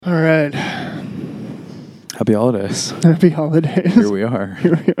All right. Happy holidays. Happy holidays. Here we are.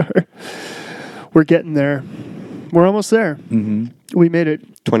 Here we are. We're getting there. We're almost there. Mm-hmm. We made it.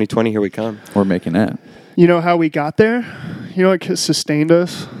 2020, here we come. We're making it. You know how we got there? You know what sustained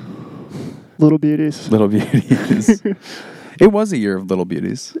us? Little beauties. Little beauties. It was a year of little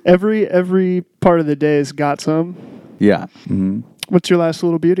beauties. Every part of the day has got some. Yeah. Mm-hmm. What's your last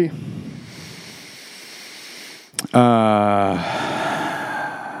little beauty?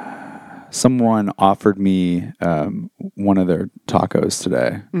 Someone offered me one of their tacos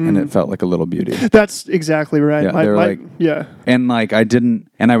today, and it felt like a little beauty. That's exactly right. Yeah, they were like, yeah. And like I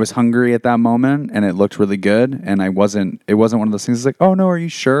was hungry at that moment, and it looked really good, and it wasn't one of those things. It's like, oh no, are you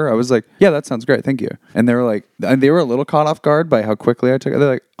sure? I was like, yeah, that sounds great, thank you. And they were like, they were a little caught off guard by how quickly I took it.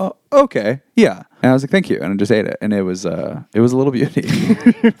 They're like, oh, okay, yeah. And I was like, thank you, and I just ate it, and it was a little beauty.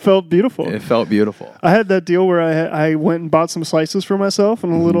 It felt beautiful. It felt beautiful. I had that deal where I went and bought some slices for myself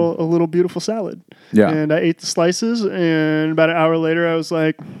and a little beautiful salad. Yeah. And I ate the slices, and about an hour later, I was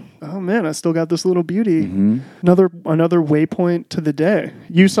like, oh man, I still got this little beauty. Mm-hmm. Another waypoint to the day.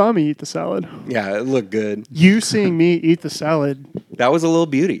 You saw me eat the salad. Yeah, it looked good. You seeing me eat the salad. That was a little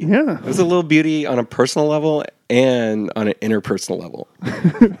beauty. Yeah. It was a little beauty on a personal level and on an interpersonal level.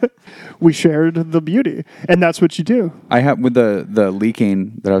 We shared the beauty, and that's what you do. I have with the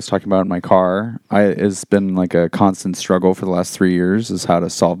leaking that I was talking about in my car. It's been like a constant struggle for the last 3 years is how to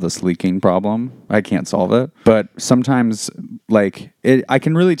solve this leaking problem. I can't solve it, but sometimes like I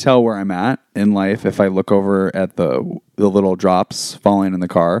can really tell where I'm at in life if I look over at the little drops falling in the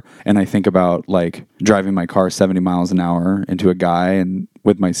car, and I think about like driving my car 70 miles an hour into a guy and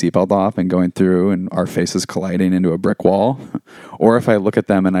with my seatbelt off and going through and our faces colliding into a brick wall. Or if I look at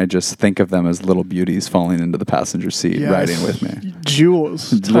them and I just think of them as little beauties falling into the passenger seat, Yes. riding with me.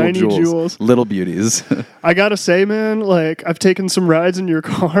 Jewels. Tiny jewels. Little beauties. I gotta say, man, like I've taken some rides in your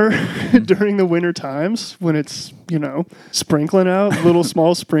car during the winter times when it's, sprinkling out. Little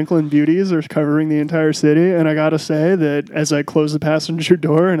small sprinkling beauties are covering the entire city. And I gotta say that as I close the passenger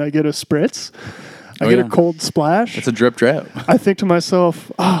door and I get a spritz, I get a cold splash. It's a drip drip. I think to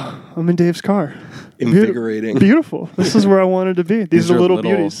myself, I'm in Dave's car. Invigorating. Beautiful. This is where I wanted to be. These are little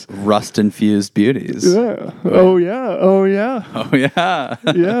beauties. Rust-infused beauties. Yeah. Oh, yeah. Oh, yeah. Oh, yeah.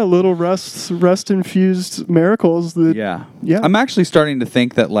 Yeah, little rust-infused miracles. Yeah. I'm actually starting to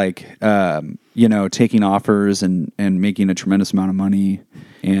think that, like, taking offers and making a tremendous amount of money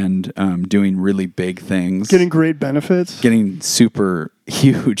and doing really big things. Getting great benefits. Getting super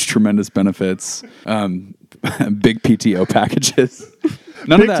huge, tremendous benefits. Big PTO packages.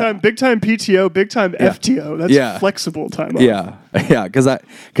 Big time PTO, big time FTO. That's flexible time off. Yeah, because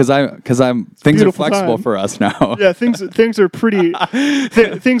things are flexible for us now. Yeah, things are pretty.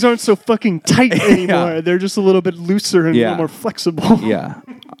 Things aren't so fucking tight anymore. Yeah. They're just a little bit looser and a little more flexible. Yeah,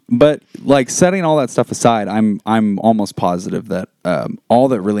 but like setting all that stuff aside, I'm almost positive that all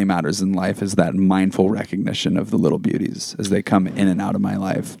that really matters in life is that mindful recognition of the little beauties as they come in and out of my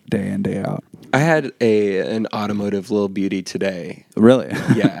life day in, day out. I had an automotive little beauty today. Really?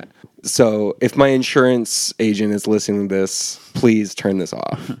 Yeah. So if my insurance agent is listening to this, please turn this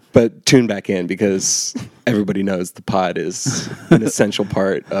off. But tune back in because everybody knows the pod is an essential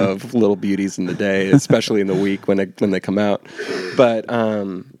part of little beauties in the day, especially in the week when they come out. But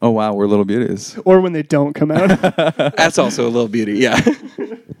oh wow, we're little beauties. Or when they don't come out. That's also a little beauty. Yeah.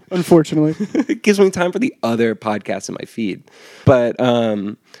 Unfortunately. It gives me time for the other podcasts in my feed. But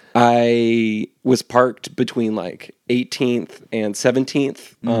I was parked between like 18th and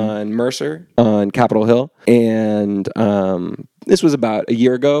 17th on Mercer on Capitol Hill. And this was about a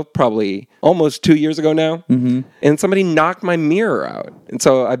year ago, probably almost 2 years ago now. Mm-hmm. And somebody knocked my mirror out. And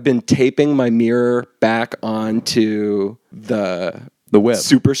so I've been taping my mirror back onto the whip.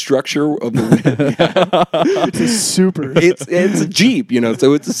 Superstructure of the whip. Yeah. It's a super. It's a Jeep,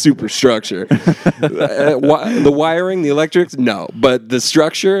 so it's a superstructure. The wiring, the electrics, no. But the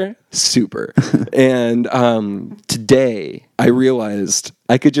structure, super. And today, I realized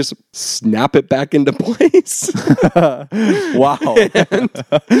I could just snap it back into place. Wow.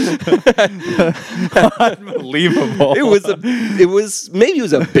 Unbelievable. It was maybe it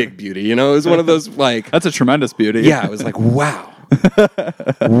was a big beauty, It was one of those like... That's a tremendous beauty. Yeah, it was like, wow.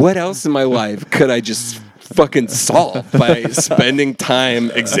 What else in my life could I just fucking solve by spending time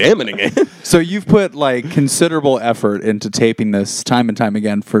examining it? So you've put like considerable effort into taping this time and time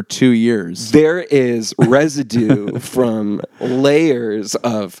again for 2 years. There is residue from layers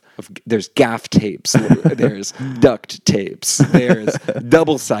of there's gaff tapes, there's duct tapes, there's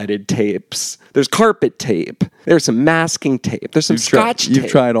double-sided tapes, there's carpet tape, there's some masking tape, there's some scotch tape. You've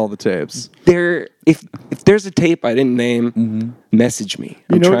tried all the tapes. If there's a tape I didn't name, message me.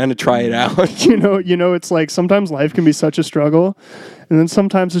 I'm trying to try it out. You know, it's like sometimes life can be such a struggle, and then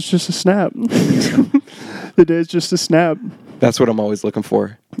sometimes it's just a snap. The day is just a snap. That's what I'm always looking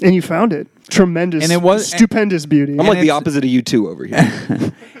for. And you found it. Tremendous. And it was stupendous beauty. I'm like the opposite of you two over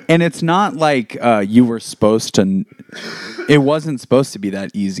here. And it's not like you were supposed to. It wasn't supposed to be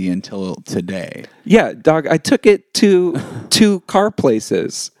that easy until today. Yeah, dog. I took it to 2 car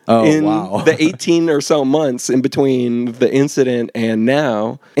places in wow. the 18 or so months in between the incident and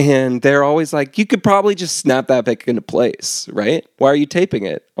now. And they're always like, you could probably just snap that back into place, right? Why are you taping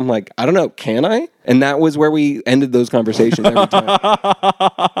it? I'm like, I don't know. Can I? And that was where we ended those conversations every time.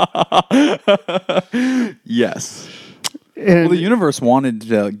 Yes. And Well, the universe wanted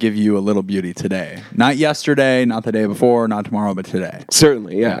to give you a little beauty today. Not yesterday, not the day before, not tomorrow, but today.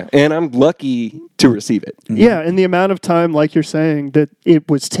 Certainly, yeah. And I'm lucky to receive it. yeah, and the amount of time, like you're saying, that it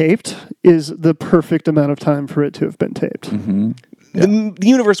was taped is the perfect amount of time for it to have been taped. The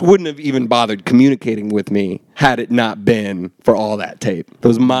universe wouldn't have even bothered communicating with me had it not been for all that tape.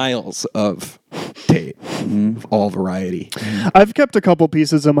 Those miles of tape of all variety. I've kept a couple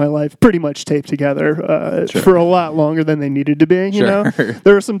pieces of my life pretty much taped together for a lot longer than they needed to be. You know,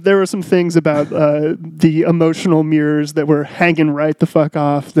 there were some things about the emotional mirrors that were hanging right the fuck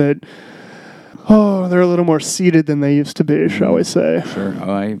off. That they're a little more seated than they used to be, shall we say? Sure.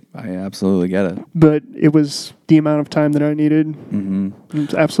 Oh, I absolutely get it. But it was the amount of time that I needed. It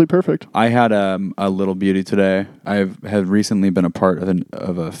was absolutely perfect. I had a little beauty today. I have recently been a part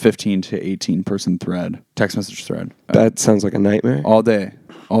of a 15 to 18 person thread, text message thread. That sounds like a nightmare. All day.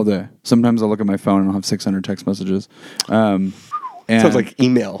 Sometimes I'll look at my phone and I'll have 600 text messages. And Sounds like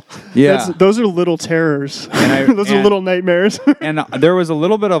email. yeah. Those are little terrors. And Those are little nightmares. And there was a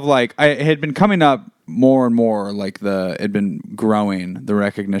little bit of like, it had been coming up more and more, like it'd been growing, the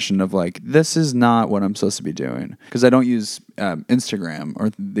recognition of like, this is not what I'm supposed to be doing. Because I don't use Instagram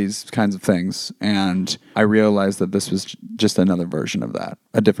or these kinds of things. And I realized that this was just another version of that.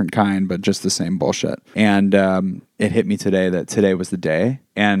 A different kind, but just the same bullshit. And it hit me today that today was the day.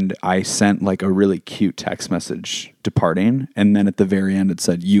 And I sent like a really cute text message departing. And then at the very end, it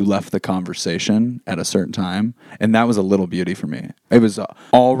said, you left the conversation at a certain time. And that was a little beauty for me. It was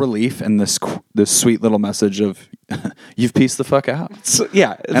all relief and this sweet little message of, you've pieced the fuck out. So,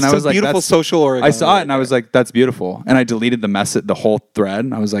 yeah, it's And I was like, beautiful that's- social origami. I saw it and I was like, that's beautiful. And I deleted the whole thread.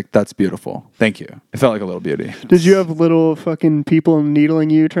 And I was like, that's beautiful. Thank you. It felt like a little beauty. Did you have little fucking people needling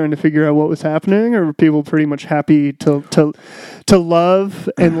you trying to figure out what was happening, or were people pretty much happy to love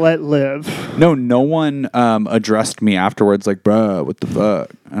and let live? No one addressed me afterwards like, bruh, what the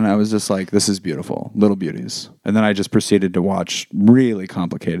fuck? And I was just like, this is beautiful. Little beauties. And then I just proceeded to watch really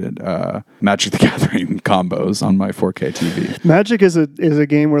complicated Magic the Gathering combos on my 4K TV. Magic is a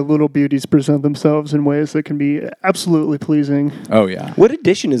game where little beauties present themselves in ways that can be absolutely pleasing. Oh, yeah. What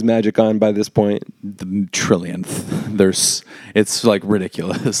edition is Magic on by this point? The trillionth. It's like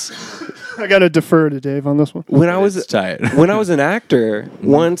ridiculous. I got to defer to Dave on this one. When I was It's tight. when I was an actor,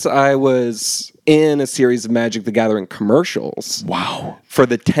 once I was in a series of Magic the Gathering commercials. Wow. For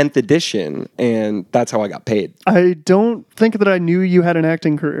the 10th edition, and that's how I got paid. I don't think that I knew you had an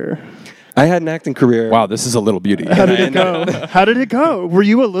acting career. I had an acting career. Wow, this is a little beauty. How did it go? How did it go? Were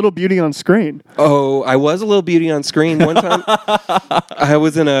you a little beauty on screen? Oh, I was a little beauty on screen one time. I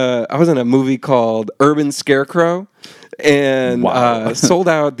was in a movie called Urban Scarecrow, and Wow. sold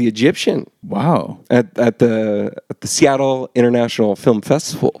out the Egyptian Wow. at the Seattle International Film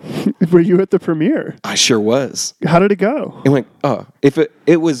Festival. Were you at the premiere? I sure was. How did it go? It went. Oh, if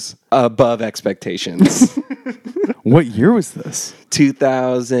it was above expectations. What year was this?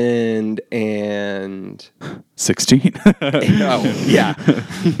 16. Oh, yeah.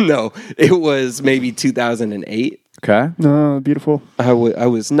 No, it was maybe 2008. Okay. Oh, beautiful. I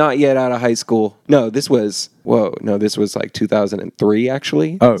was not yet out of high school. No, this was like 2003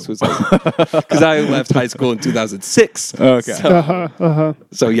 actually. Oh. This was because I left high school in 2006. Okay.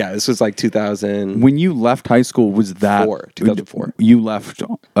 So yeah, this was like 2000. When you left high school, was that 2004. You left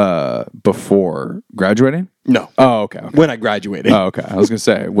before graduating? No. Oh, okay. When I graduated. Oh, okay. I was gonna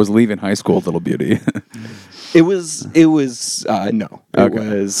say, was leaving high school a little beauty? It was no. It Okay.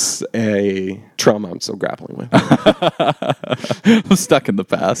 was a trauma I'm still grappling with. I'm stuck in the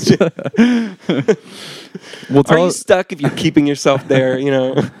past. Well, Are tell you us. stuck if you're keeping yourself there,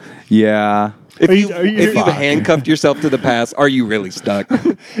 Yeah. If Are you- if you've handcuffed yourself to the past, are you really stuck?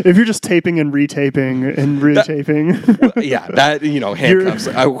 If you're just taping and retaping and retaping, Yeah, that, handcuffs.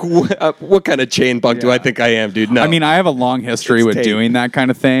 What kind of chain bug do I think I am, dude? No. I mean, I have a long history It's with tape. doing that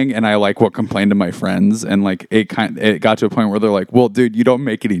kind of thing, and I will complain to my friends, and it got to a point where they're like, "Well, dude, you don't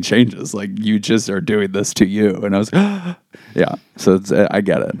make any changes. Like, you just are doing this to you." And I was, yeah. So I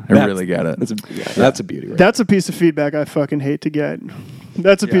get it. I really get it. That's a beauty, right? that's a piece of feedback I fucking hate to get.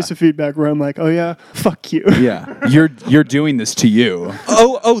 That's a piece of feedback where I'm like, oh yeah, fuck you. Yeah, you're doing this to you.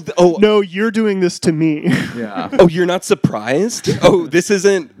 Oh, No, you're doing this to me. Yeah. Oh, you're not surprised? Oh, this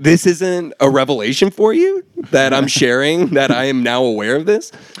isn't a revelation for you that I'm sharing, that I am now aware of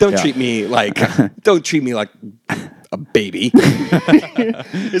this? Don't Yeah. treat me like a baby.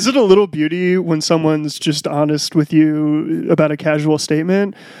 Is it a little beauty when someone's just honest with you about a casual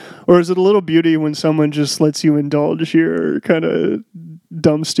statement? Or is it a little beauty when someone just lets you indulge your kind of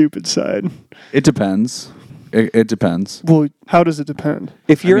dumb, stupid side? It depends. It depends. Well, how does it depend?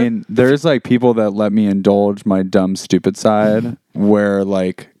 If you're I mean, there's people that let me indulge my dumb, stupid side where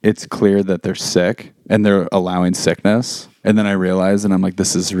it's clear that they're sick and they're allowing sickness. And then I realize, and I'm like,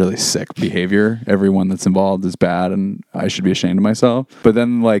 this is really sick behavior. Everyone that's involved is bad, and I should be ashamed of myself. But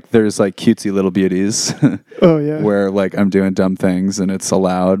then, there's cutesy little beauties Oh, yeah. where I'm doing dumb things, and it's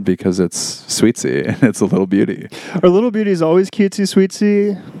allowed because it's sweetsy and it's a little beauty. Are little beauties always cutesy,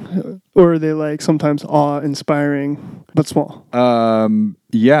 sweetsy? Or are they sometimes awe-inspiring, but small?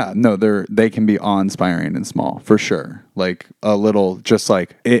 Yeah, no, they can be awe-inspiring and small for sure. A little, just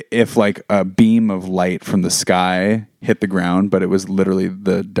if a beam of light from the sky hit the ground, but it was literally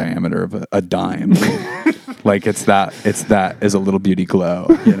the diameter of a dime. It's that is a little beauty glow.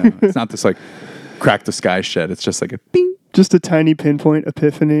 It's not this crack the sky shit. It's just a bing. Just a tiny pinpoint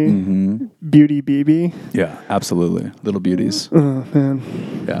epiphany. Beauty BB. Yeah, absolutely, little beauties. Oh,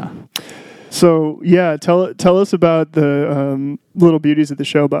 man. Yeah. So, yeah, tell us about the little beauties at the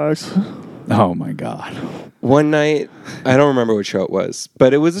Showbox. Oh my god. one night, I don't remember what show it was,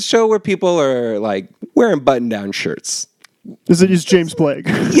 but it was a show where people are wearing button-down shirts. Is it just James Blake?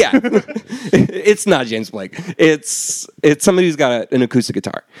 Yeah, it's not James Blake. It's somebody who's got an acoustic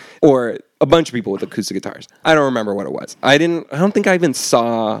guitar, or a bunch of people with acoustic guitars. I don't remember what it was. I don't think I even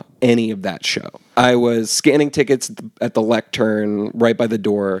saw any of that show. I was scanning tickets at the lectern right by the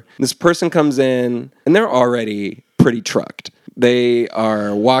door. This person comes in, and they're already pretty trucked. They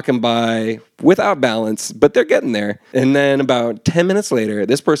are walking by without balance, but they're getting there. And then about 10 minutes later,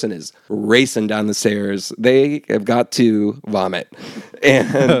 this person is racing down the stairs. They have got to vomit.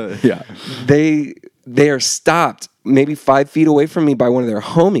 And Yeah. they are stopped maybe 5 feet away from me by one of their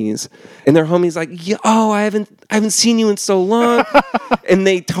homies. And their homie's like, I haven't seen you in so long. And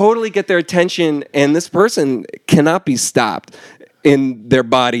they totally get their attention. And this person cannot be stopped in their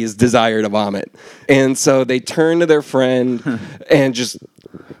body's desire to vomit. And so they turn to their friend and just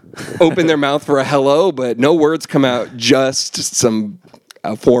open their mouth for a hello, but no words come out, just some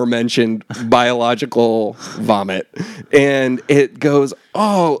aforementioned biological vomit. And it goes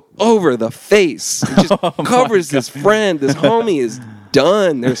all over the face. It just covers this friend. This homie is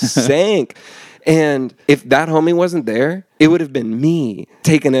done. They're sank. And if that homie wasn't there, it would have been me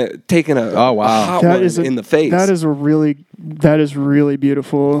taking a Oh, wow. a hot one in the face. That is really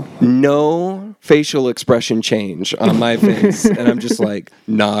beautiful. No facial expression change on my face, and I'm just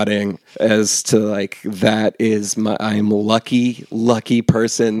nodding as to that is I'm lucky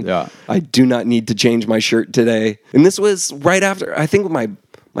person. Yeah. I do not need to change my shirt today. And this was right after, I think, my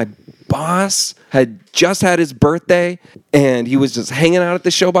boss had just had his birthday, and he was just hanging out at the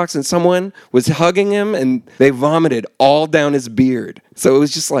Showbox, and someone was hugging him, and they vomited all down his beard. So it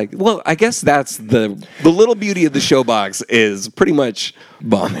was just I guess that's the little beauty of the Showbox is pretty much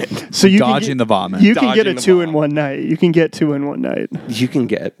vomit. So you Dodging the vomit. You can get Dodging a the 2 in vomit. 1 night. You can get 2 in 1 night. You can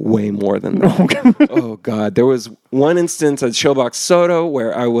get way more than that. Oh, God. There was one instance at Showbox Soto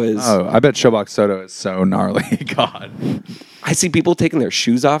where I was... Oh, I bet Showbox Soto is so gnarly. God. I see people taking their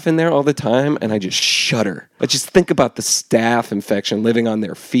shoes off in there all the time, and I just shudder. I just think about the staph infection living on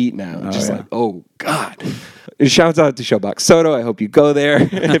their feet now. Oh, God. Shouts out to Showbox Soto. I hope you go there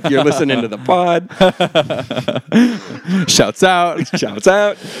if you're listening to the pod. Shouts out. Shouts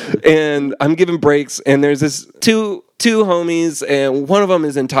out. And I'm giving breaks, and there's this two two homies, and one of them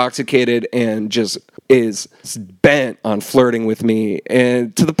is intoxicated and just is bent on flirting with me,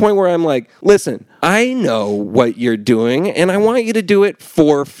 and to the point where I'm like, listen, I know what you're doing, and I want you to do it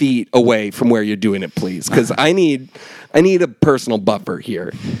 4 feet away from where you're doing it, please, because I need a personal buffer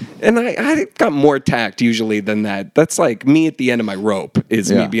here. And I got more tact usually than that. That's like me at the end of my rope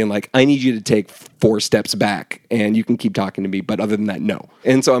is me being like, I need you to take 4 steps back and you can keep talking to me. But other than that, no.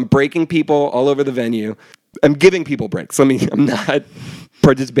 And so I'm breaking people all over the venue. I'm giving people breaks. I mean, I'm not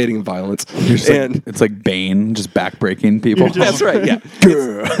participating in violence. And it's like Bane, just backbreaking people. That's right, yeah.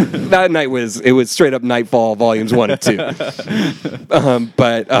 That night was straight up Nightfall volumes 1 and 2.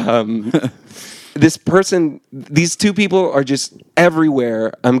 This person, these two people are just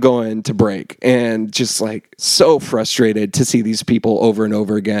everywhere I'm going to break, and just like so frustrated to see these people over and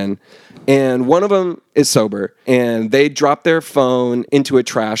over again. And one of them is sober, and they drop their phone into a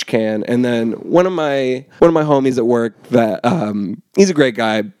trash can. And then one of my homies at work, that he's a great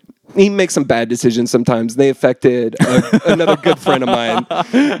guy. He makes some bad decisions sometimes. They affected another good friend of mine.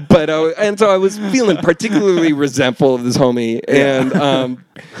 And so I was feeling particularly resentful of this homie. And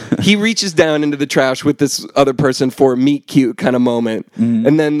he reaches down into the trash with this other person for a meet cute kind of moment.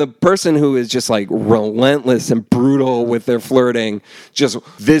 And then the person who is just like relentless and brutal with their flirting, just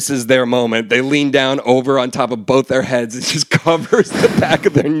this is their moment. They lean down over on top of both their heads and just covers the back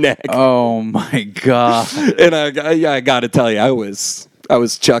of their neck. Oh my God. And I got to tell you, I was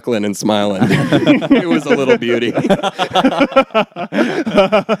chuckling and smiling. It was a little beauty.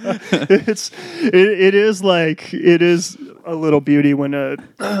 It is a little beauty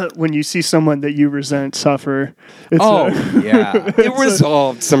when you see someone that you resent suffer. It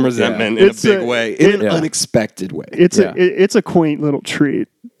resolved some resentment in a big way, in an unexpected way. It's a quaint little treat.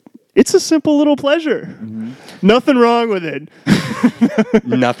 It's a simple little pleasure. Mm-hmm. Nothing wrong with it.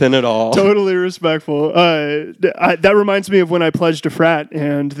 Nothing at all. Totally respectful. That reminds me of when I pledged a frat,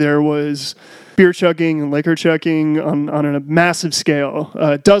 and there was beer chugging and liquor chugging on a massive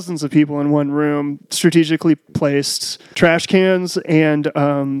scale. Dozens of people in one room, strategically placed trash cans, and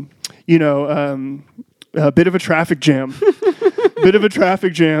a bit of a traffic jam.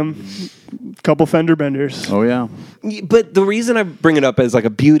 Couple fender benders. Oh yeah. But the reason I bring it up as like a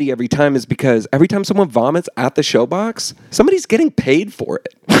beauty every time is because every time someone vomits at the showbox, somebody's getting paid for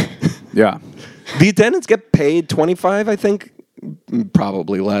it. Yeah. The attendants get paid $25, I think,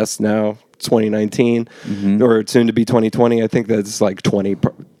 probably less now. 2019 or soon to be 2020. I think that's like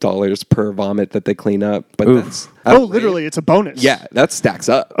 $20 per vomit that they clean up. But that's literally, it's a bonus. Yeah, that stacks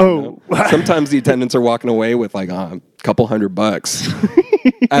up. Oh, you know? Sometimes the attendants are walking away with like a couple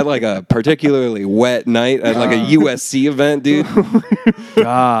 $100 at like a particularly wet night at like a USC event, dude.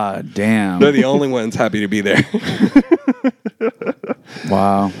 God damn. They're the only ones happy to be there.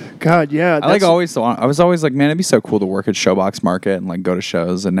 Wow. God, yeah. I was always like, man, it'd be so cool to work at Showbox Market and like go to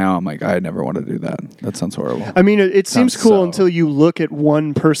shows. And now I'm like, I never want to do that. That sounds horrible. I mean, it seems cool until you look at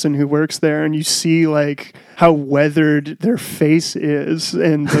one person who works there and you see like how weathered their face is,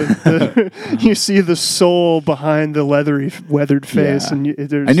 and you see the soul behind the weathered face. Yeah.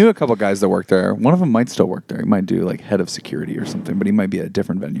 And I knew a couple guys that worked there. One of them might still work there. He might do like head of security or something, but he might be at a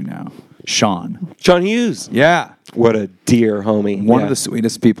different venue now. Sean Hughes. Yeah. What a dear homie. One of the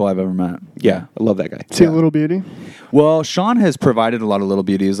sweetest people I've ever met. Yeah, I love that guy. See a little beauty? Well, Sean has provided a lot of little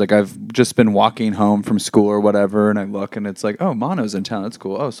beauties. Like I've just been walking home from school or whatever, and I look and it's like, oh, Mono's in town. That's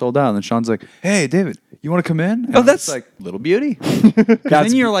cool. Oh, sold out. And then Sean's like, hey, David, you want to come in? And that's like little beauty.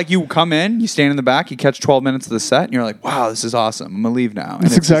 Then you're like, you come in, you stand in the back, you catch 12 minutes of the set, and you're like, wow, this is awesome. I'm gonna leave now. And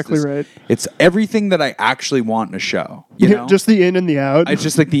That's exactly right. It's everything that I actually want in a show. You know? Just the in and the out. It's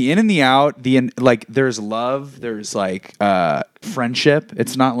just like the in and the out. Like there's love. There's like friendship.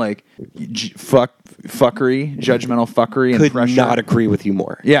 It's not like fuckery, judgmental fuckery, and Could pressure. not agree with you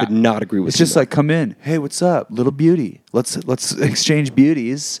more. Yeah. Could not agree with It's you just more. like, come in. Hey, what's up? Little beauty. Let's exchange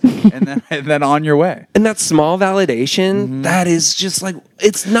beauties, and then on your way. And that small validation, that is just like,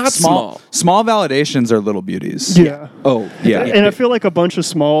 it's not small. Small validations are little beauties. Yeah. Oh, yeah. And I feel like a bunch of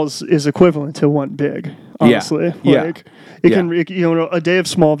smalls is equivalent to one big, honestly. Yeah. Like, a day of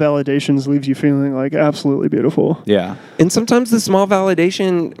small validations leaves you feeling like absolutely beautiful. Yeah. And sometimes the small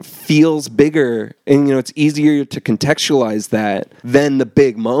validation feels bigger, and it's easier to contextualize that than the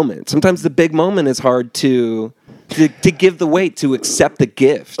big moment. Sometimes the big moment is hard to give the weight, to accept the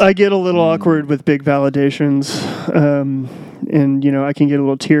gift. I get a little awkward with big validations, and I can get a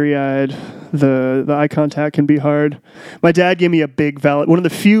little teary-eyed. The eye contact can be hard. My dad gave me one of the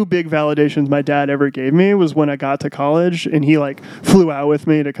few big validations my dad ever gave me was when I got to college, and he like flew out with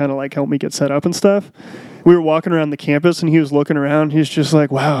me to kind of like help me get set up and stuff. we were walking around the campus and he was looking around. He's just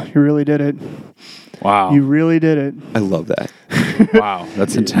like, wow, you really did it. Wow. You really did it. I love that. Wow.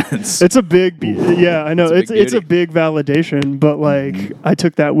 That's intense. It's a big, yeah, I know. It's a big It's a big validation, but like I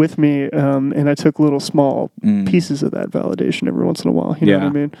took that with me, and I took little small pieces of that validation every once in a while. You know what I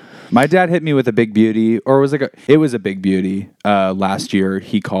mean? My dad hit me with a big beauty, or it was a big beauty. Last year,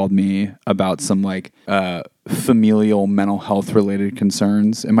 he called me about some like familial mental health related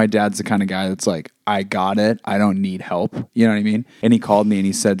concerns, and my dad's the kind of guy that's like, I got it, I don't need help, you know what I mean? And he called me and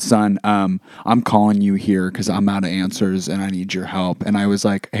he said, son, I'm calling you here because I'm out of answers and I need your help. And I was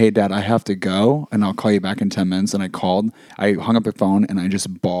like, hey Dad, I have to go and I'll call you back in 10 minutes. And I hung up the phone and I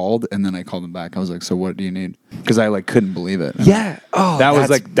just bawled, and then I called him back. I was like, so what do you need? Because I like couldn't believe it. And Yeah. Oh, that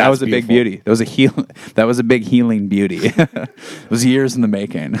was a big beauty. That was a big healing beauty. It was years in the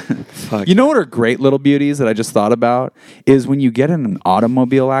making. Fuck. You know what are great little beauties that I just thought about is when you get in an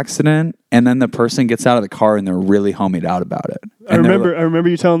automobile accident and then the person gets out of the car and they're really homied out about it. I remember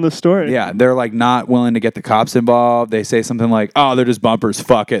you telling this story. Yeah, they're like not willing to get the cops involved. They say something like, "Oh, they're just bumpers,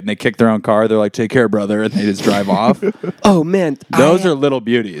 fuck it," and they kick their own car. They're like, "Take care, brother," and they just drive off. Oh man, Those are little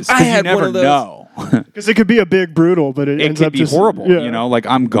beauties. 'Cause I you had never one of those. know. Because it could be a big brutal, but it ends could up be just horrible. Yeah. You know, like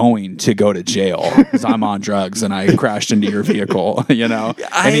I'm going to go to jail because I'm on drugs and I crashed into your vehicle. You know,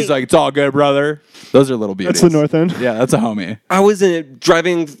 and he's like, "It's all good, brother." Those are little beauties. That's the North End. Yeah, that's a homie. I was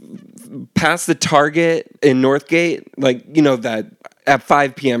driving past the Target in Northgate, like, you know, that at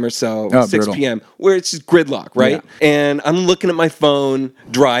 5 p.m. or so, 6 brutal. p.m., where it's just gridlock, right? Yeah. And I'm looking at my phone,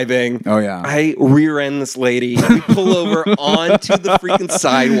 driving. Oh, yeah. I rear end this lady. We pull over onto the freaking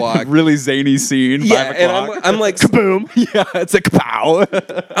sidewalk. Really zany scene. Yeah, 5 and o'clock. I'm like, Boom. Yeah, it's a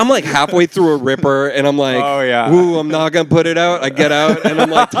kapow. I'm like halfway through a ripper, and I'm like, Oh, yeah. ooh, I'm not gonna put it out. I get out, and I'm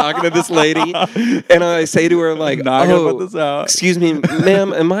like talking to this lady, and I say to her like, Not gonna oh, put this out. excuse me,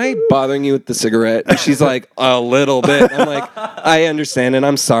 ma'am, am I bothering you with the cigarette? And she's like, a little bit. I'm like, I understand, and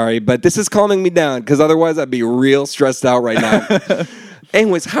I'm sorry, but this is calming me down because otherwise I'd be real stressed out right now.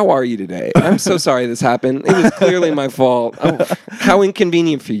 Anyways, how are you today? I'm so sorry this happened. It was clearly my fault. Oh, how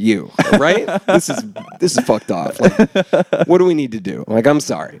inconvenient for you, right? This is fucked off. Like, what do we need to do? Like, I'm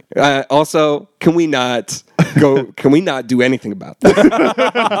sorry. Also, can we not do anything about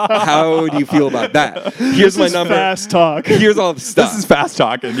that? How do you feel about that? Here's my number. Fast talk. Here's all the stuff. This is fast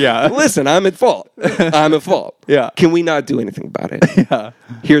talking. Yeah. Listen, I'm at fault. I'm at fault. Yeah. Can we not do anything about it? Yeah.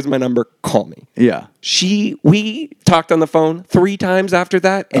 Here's my number. Call me. Yeah. We talked on the phone 3 times after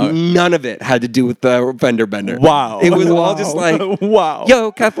that, and none of it had to do with the fender bender. Wow. It was all just like, Wow.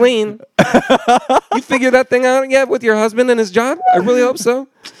 yo, Kathleen, you figured that thing out yet with your husband and his job? I really hope so.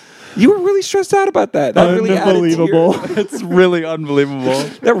 You were really stressed out about that. That really Unbelievable. It's really unbelievable.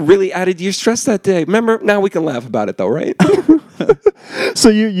 that really added to your stress that day. Remember, now we can laugh about it though, right? So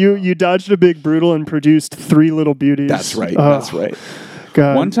you dodged a big brutal and produced 3 little beauties. That's right. Oh, That's right.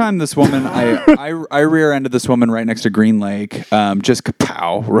 God. One time, this woman, I rear-ended this woman right next to Green Lake, just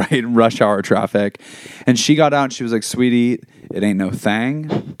kapow, right in rush hour traffic, and she got out and she was like, "Sweetie, it ain't no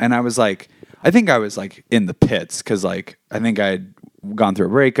thing," and I was like, I think I was like in the pits because like I think I'd gone through a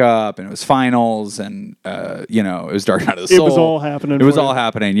breakup and it was finals and you know, it was dark night of the soul. It was all happening. It was for all you.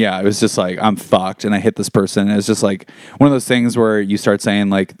 happening. Yeah, it was just like I'm fucked, and I hit this person. And it's just like one of those things where you start saying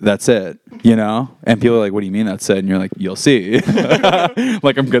like, "That's it," you know, and people are like, "What do you mean that's it?" And you're like, "You'll see."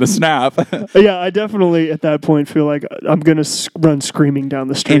 Like I'm gonna snap. Yeah, I definitely at that point feel like I'm gonna run screaming down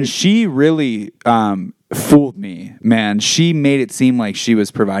the street. And she really fooled me, man. She made it seem like she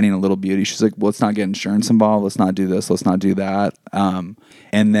was providing a little beauty. She's like, well, let's not get insurance involved. Let's not do this. Let's not do that.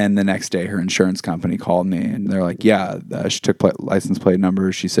 And then the next day, her insurance company called me, and they're like, yeah, she took license plate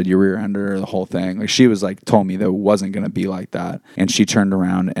numbers. She said, you rear-ender, the whole thing. Like, she was like, told me that it wasn't going to be like that. And she turned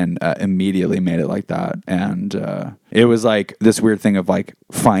around and immediately made it like that. And it was like this weird thing of like,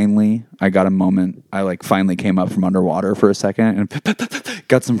 finally, I got a moment. I like finally came up from underwater for a second and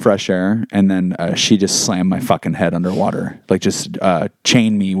got some fresh air. And then she just slammed my fucking head underwater, like just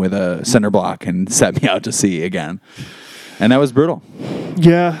chained me with a cinder block and set me out to sea again. And that was brutal.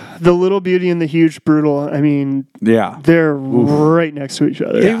 Yeah, the little beauty and the huge brutal. I mean, Yeah, they're right next to each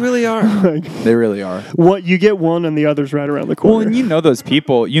other. They really are. Like, they really are. what you get one and the other's right around the corner. Well, and you know those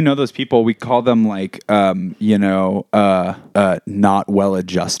people. We call them like, not well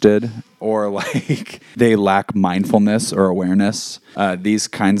adjusted, or like they lack mindfulness or awareness. These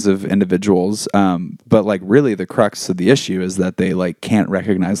kinds of individuals. But like really, the crux of the issue is that they like can't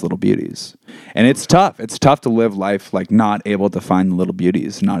recognize little beauties, and it's tough. It's tough to live life like not able to find the little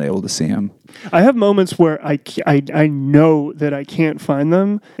beauties, not able to see them. I have moments where I know that I can't find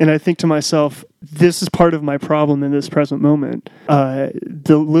them, and I think to myself, this is part of my problem in this present moment.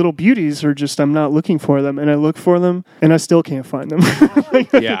 The little beauties are just, I'm not looking for them, and I look for them, and I still can't find them.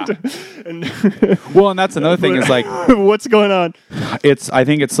 Yeah. And Well, and that's another thing is like, what's going on? I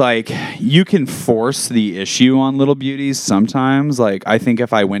think it's like you can force the issue on little beauties sometimes. Like, I think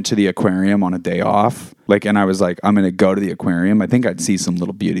if I went to the aquarium on a day off, like, and I was like, I'm going to go to the aquarium, I think I'd see some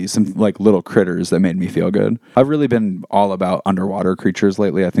little beauties, some like little critters that made me feel good. I've really been all about underwater creatures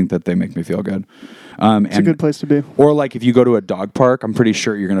lately. I think that they make me feel good. It's a good place to be. Or like if you go to a dog park, I'm pretty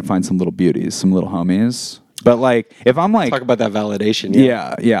sure you're going to find some little beauties, some little homies. But like, if I'm like, Talk about that validation.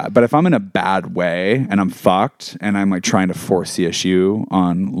 yeah. But if I'm in a bad way and I'm fucked and I'm like trying to force the issue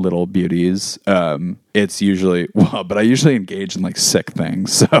on little beauties, it's usually, but I usually engage in like sick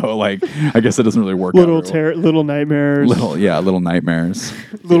things. So like, I guess it doesn't really work. Little nightmares. Little nightmares.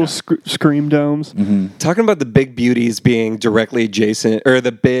 Little scream domes. Mm-hmm. Talking about the big beauties being directly adjacent, or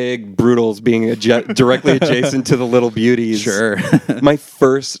the big brutals being directly adjacent to the little beauties. Sure. My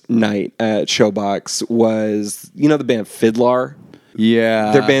first night at Showbox was, you know, the band Fiddlar?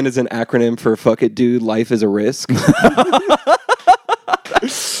 Yeah. Their band is an acronym for Fuck It Dude, Life is a Risk.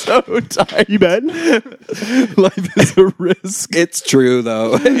 So tight. You bet. Life is a risk. It's true,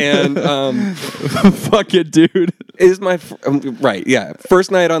 though. And Fuck it, dude. is my right, yeah.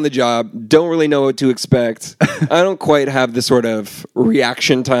 First night on the job, don't really know what to expect. I don't quite have the sort of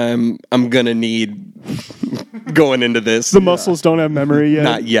reaction time I'm gonna need going into this. The muscles don't have memory yet.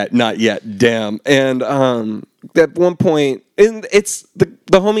 Not yet. Damn. And at one point, and it's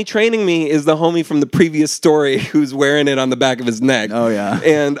the homie training me is the homie from the previous story who's wearing it on the back of his neck. Oh yeah.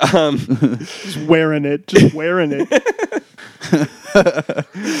 And Just wearing it.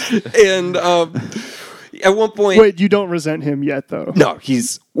 and at one point, Wait, you don't resent him yet, though. no,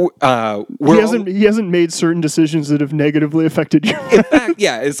 he's He hasn't made certain decisions that have negatively affected you. in fact,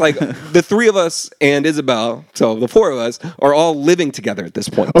 yeah, it's like the three of us and Isabel, so the four of us are all living together at this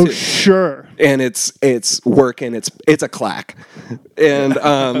point. Oh, too. sure. And it's working. It's a clack, and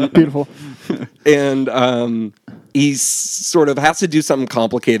Beautiful. and he sort of has to do something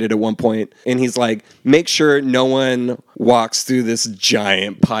complicated at one point, and he's like, make sure no one walks through this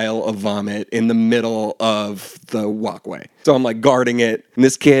giant pile of vomit in the middle of the walkway. So I'm like guarding it, and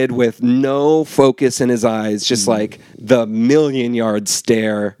this kid with no focus in his eyes, just like the million-yard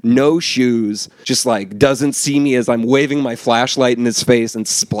stare, no shoes, just like doesn't see me as I'm waving my flashlight in his face and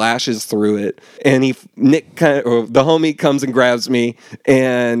splashes through it. And the homie comes and grabs me,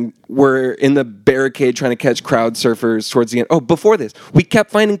 and we're in the barricade trying to catch crowd surfers towards the end. Oh, before this, we kept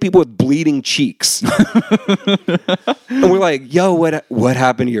finding people with bleeding cheeks. And we're like, yo, what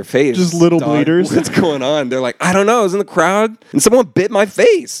happened to your face? Just little dog? bleeders? What's going on? They're like, I don't know. I was in the crowd and someone bit my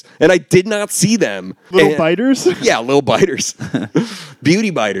face and I did not see them. Little biters? Yeah, little biters. Beauty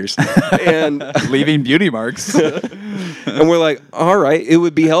biters. And Leaving beauty marks. and we're like, all right, it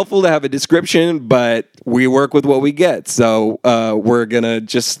would be helpful to have a description, but we work with what we get. So we're going to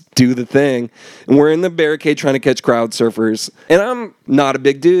just do the thing. And we're in the barricade trying to catch crowd surfers. And I'm not a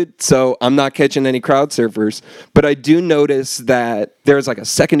big dude, so I'm not catching any crowd surfers. But I do notice that there's like a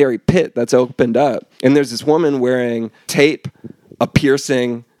secondary pit that's opened up. And there's this woman wearing tape, a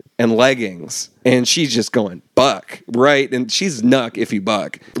piercing, and leggings. And she's just going, buck, right? And she's nuck if you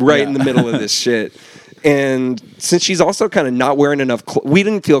buck, right in the middle of this shit. And since she's also kind of not wearing enough, we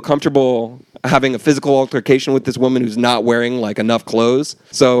didn't feel comfortable having a physical altercation with this woman who's not wearing like enough clothes.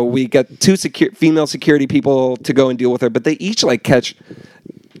 So we got two female security people to go and deal with her, but they each like catch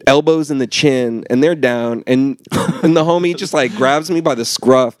elbows in the chin and they're down. And the homie just like grabs me by the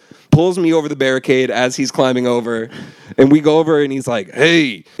scruff, pulls me over the barricade as he's climbing over. And we go over and he's like,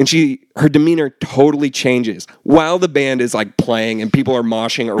 hey. And her demeanor totally changes while the band is like playing and people are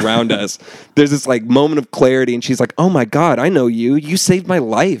moshing around us. There's this like moment of clarity and she's like, oh my God, I know you. You saved my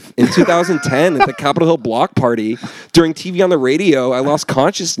life in 2010 at the Capitol Hill block party. During TV on the radio, I lost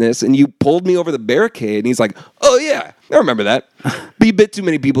consciousness and you pulled me over the barricade. And he's like, oh yeah, I remember that. But you bit too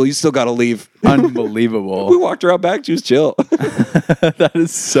many people. You still got to leave. Unbelievable. We walked her out back. She was chill. That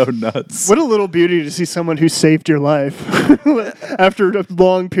is so nuts. What a little beauty to see someone who saved your life after a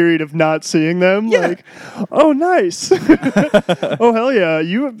long period of not seeing them. Yeah. Like, oh, nice. Oh, hell yeah.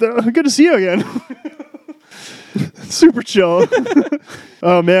 Good to see you again. Super chill.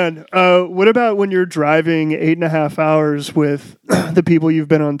 Oh, man. What about when you're driving 8.5 hours with the people you've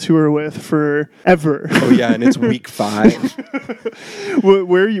been on tour with forever? Oh yeah, and it's week 5.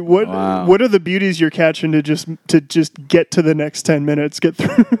 What are the beauties you're catching to just get to the next 10 minutes, get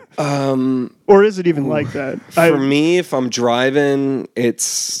through? Or is it even like that? For me, if I'm driving,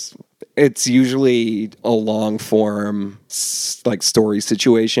 it's usually a long form like story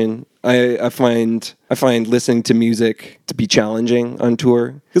situation. I find listening to music to be challenging on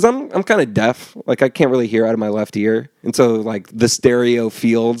tour because I'm kind of deaf. Like I can't really hear out of my left ear, and so like the stereo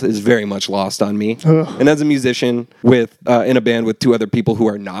field is very much lost on me. Ugh. And as a musician with in a band with two other people who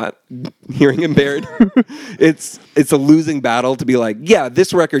are not hearing impaired, it's a losing battle to be like, yeah,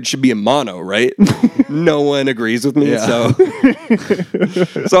 this record should be in mono, right? No one agrees with me, Yeah.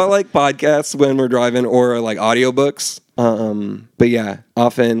 so I like podcasts when we're driving or like audiobooks. But yeah,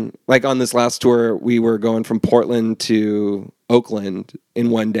 often like on this last tour, we were going from Portland to Oakland in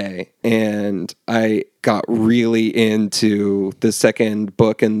one day, and I got really into the second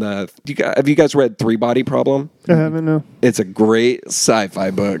book in the. Have you guys read Three Body Problem? I haven't, no. It's a great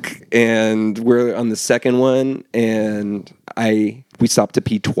sci-fi book, and we're on the second one, and we stopped to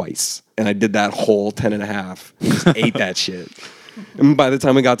pee twice, and I did that whole 10 and a half. Just ate that shit. And by the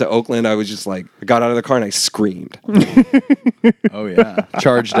time we got to Oakland, I was just like, I got out of the car and I screamed. Oh yeah,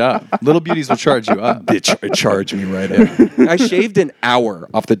 charged up. Little beauties will charge you up. It charged me right up. I shaved an hour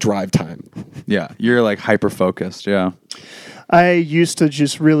off the drive time. Yeah, you're like hyper focused. Yeah. I used to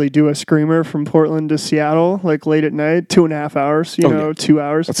just really do a screamer from Portland to Seattle, like late at night, 2.5 hours, Oh, yeah. 2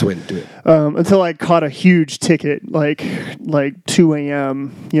 hours. That's the way to do it. Until I caught a huge ticket, like 2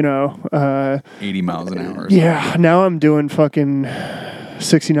 a.m., 80 miles an hour. Yeah, now I'm doing fucking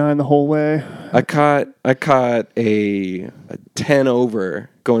 69 the whole way. I caught a 10 over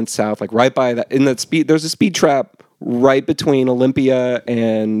going south, like right by that. In that speed, there's a speed trap right between Olympia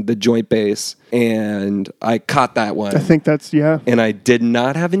and the Joint Base, and I caught that one. I think that's, yeah. And I did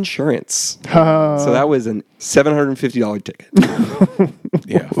not have insurance, Uh, so that was a $750 ticket.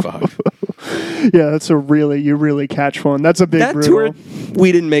 Yeah, fuck. Yeah, that's you really catch one. That's a big That brutal. tour,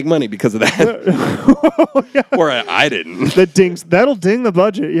 we didn't make money because of that, or I didn't. That'll ding the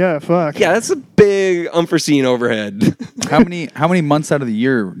budget. Yeah, fuck. Yeah, that's a big unforeseen overhead. How many months out of the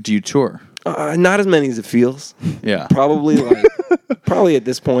year do you tour? Not as many as it feels. Yeah. Probably at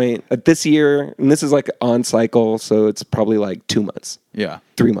this point, this year, and this is like on cycle, so it's probably like 2 months, Yeah.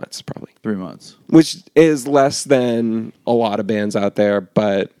 3 months probably, 3 months. which is less than a lot of bands out there,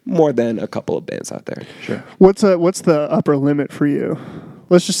 but more than a couple of bands out there. Sure. What's the upper limit for you?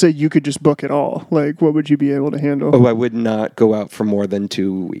 Let's just say you could just book it all. Like, what would you be able to handle? Oh, I would not go out for more than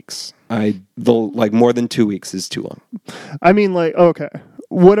 2 weeks. More than 2 weeks is too long. I mean, like, okay.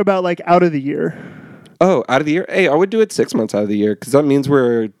 What about like out of the year? Oh, out of the year? Hey, I would do it 6 months out of the year because that means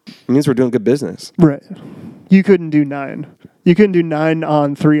we're doing good business. Right. You couldn't do 9. You couldn't do 9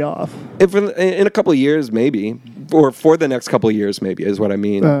 on, 3 off. If in a couple of years, maybe, or for the next couple of years, maybe is what I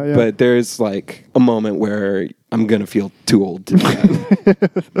mean. Yeah. But there's like a moment where I'm gonna feel too old to do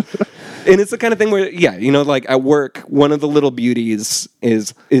that. And it's the kind of thing where, yeah, like at work, one of the little beauties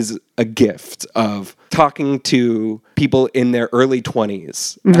is a gift of talking to people in their early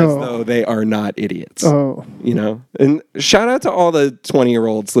 20s as though they are not idiots. Oh. And shout out to all the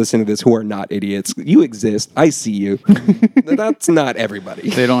 20-year-olds listening to this who are not idiots. You exist. I see you. That's not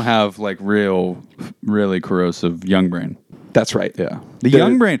everybody. They don't have like really corrosive young brain. That's right. Yeah. The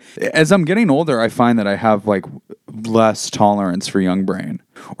young brain, as I'm getting older, I find that I have like less tolerance for young brain.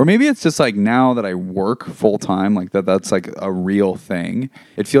 Or maybe it's just like now that I work full time, like that's like a real thing.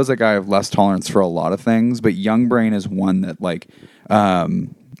 It feels like I have less tolerance for a lot of things, but young brain is one that like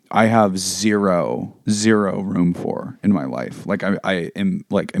I have zero room for in my life. Like I am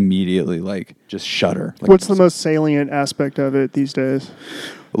like immediately like just shudder. Like, What's the most salient aspect of it these days?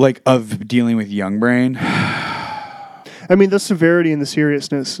 like of dealing with young brain? I mean, the severity and the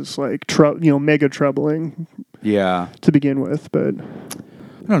seriousness is like mega troubling Yeah. to begin with, but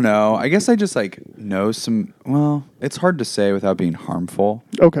I don't know. I guess I just like know some. Well, it's hard to say without being harmful,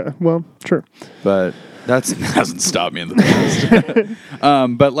 okay, well, sure. but that hasn't stopped me in the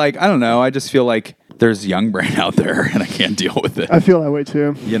past. But like, I don't know. I just feel like there's young brain out there, and I can't deal with it. I feel that way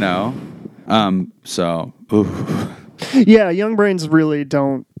too. So, oof. Yeah, young brains really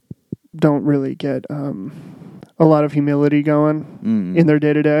don't really get a lot of humility going in their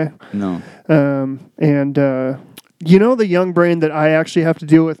day to day. No. And the young brain that I actually have to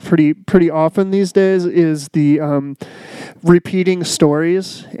deal with pretty often these days is the repeating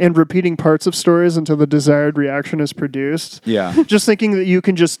stories and repeating parts of stories until the desired reaction is produced. Yeah. Just thinking that you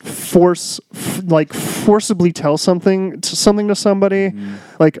can just forcibly tell something to somebody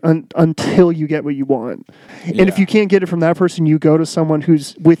like until you get what you want. And if you can't get it from that person, you go to someone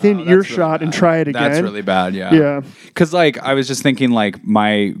who's within earshot and try it again. That's really bad. Yeah. Yeah. Because like I was just thinking, like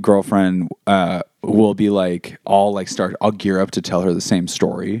my girlfriend will be like, I'll gear up to tell her the same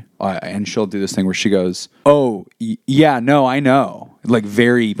story, and she'll do this thing where she goes, "Oh, yeah, no, I know." like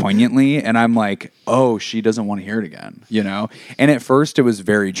very poignantly. And I'm like, oh, she doesn't want to hear it again, you know? And at first it was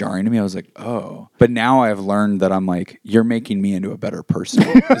very jarring to me. I was like, oh. But now I've learned that I'm like, you're making me into a better person.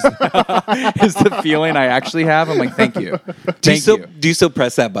 is the feeling I actually have. I'm like, thank you. Do you still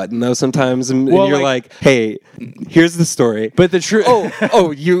press that button though sometimes? And you're like, hey, here's the story. But the truth.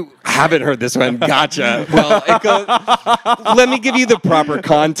 Oh, you haven't heard this one. Gotcha. Well, let me give you the proper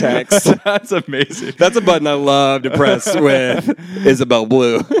context. That's amazing. That's a button I love to press with Isabel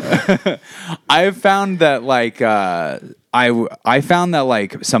Blue. I've found that like I found that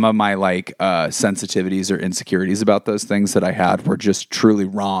like some of my like sensitivities or insecurities about those things that I had were just truly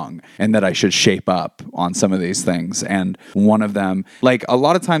wrong, and that I should shape up on some of these things. And one of them, like a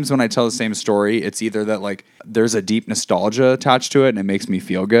lot of times when I tell the same story, it's either that like there's a deep nostalgia attached to it and it makes me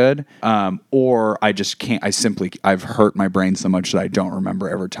feel good, or I just can't. I've hurt my brain so much that I don't remember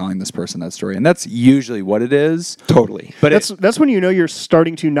ever telling this person that story, and that's usually what it is. Totally. But that's when you know you're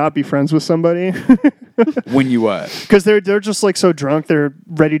starting to not be friends with somebody. When you what? Because they're just like so drunk, they're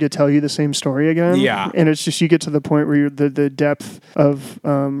ready to tell you the same story again. Yeah. And it's just you get to the point where the depth of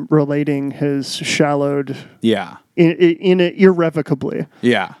relating has shallowed. Yeah. Irrevocably.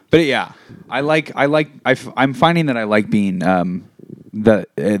 Yeah. But yeah, I'm finding that I like being I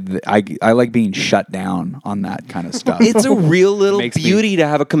like being shut down on that kind of stuff. It's a real little Makes me- beauty to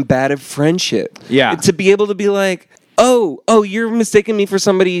have a combative friendship. Yeah. To be able to be like, oh, you're mistaking me for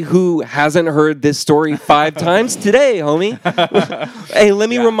somebody who hasn't heard this story 5 times today, homie. Hey, let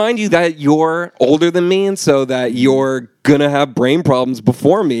me remind you that you're older than me, and so that you're gonna have brain problems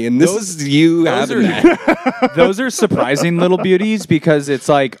before me, and this is you having that. Those are surprising little beauties, because it's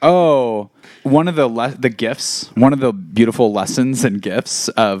like, oh, one of the gifts, one of the beautiful lessons and gifts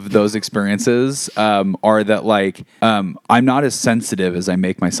of those experiences are that like I'm not as sensitive as I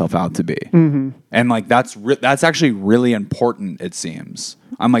make myself out to be, and like that's actually really important. It seems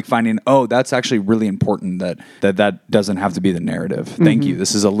I'm like finding, oh, that's actually really important that doesn't have to be the narrative. Thank you.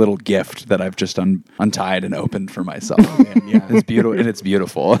 This is a little gift that I've just untied and opened for myself. And yeah, it's beautiful, and it's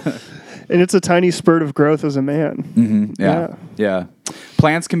beautiful. And it's a tiny spurt of growth as a man. Yeah.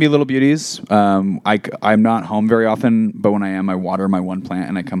 Plants can be little beauties. I'm not home very often, but when I am, I water my one plant,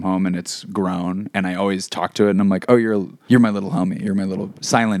 and I come home and it's grown, and I always talk to it, and I'm like, oh, you're my little homie. You're my little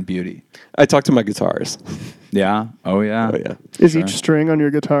silent beauty. I talk to my guitars. Yeah. Oh yeah. Is each string on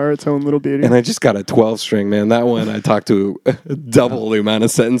your guitar its own little beauty? And I just got a 12-string, man. That one I talk to double the amount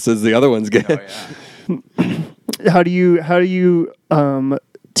of sentences the other ones get. Oh, yeah. How do you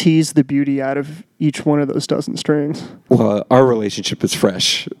tease the beauty out of each one of those dozen strings? Well, our relationship is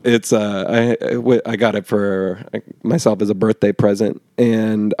fresh. It's I got it for myself as a birthday present,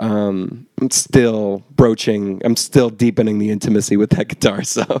 and I'm still deepening the intimacy with that guitar.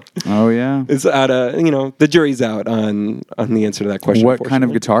 So, oh yeah, it's the jury's out on the answer to that question. What kind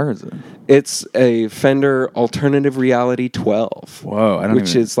of guitar is it? It's a Fender Alternative Reality 12. Whoa,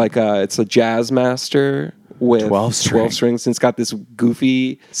 is like it's a Jazzmaster with 12 strings, and it's got this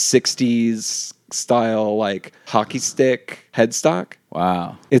goofy 60s style like hockey stick headstock.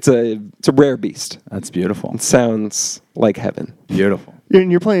 Wow. It's a rare beast. That's beautiful. It sounds like heaven. Beautiful. And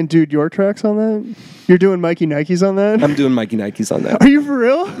you're playing Dude York tracks on that? You're doing Mikey Nikes on that? I'm doing Mikey Nikes on that. Are you for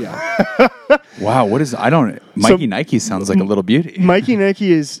real? Yeah. Wow, Mikey Nike sounds like a little beauty. Mikey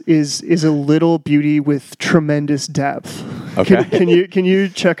Nike is a little beauty with tremendous depth. Okay. Can you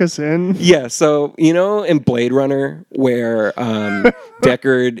check us in? Yeah, so in Blade Runner where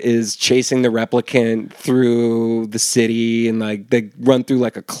Deckard is chasing the replicant through the city, and like they run through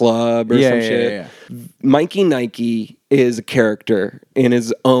like a club or some shit. Yeah. Mikey Nike is a character in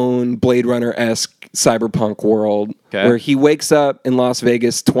his own Blade Runner-esque cyberpunk world, where he wakes up in Las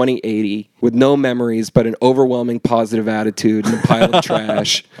Vegas 2080 with no memories but an overwhelming positive attitude and a pile of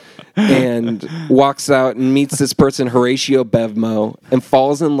trash, and walks out and meets this person, Horatio Bevmo, and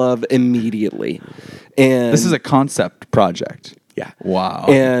falls in love immediately. And this is a concept project. Yeah. Wow.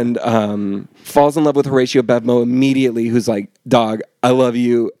 And falls in love with Horatio Bevmo immediately, who's like, dog, I love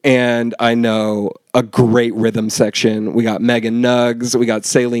you, and I know a great rhythm section. We got Megan Nuggs, we got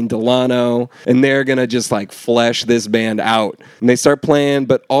Celine Delano, and they're going to just like flesh this band out. And they start playing,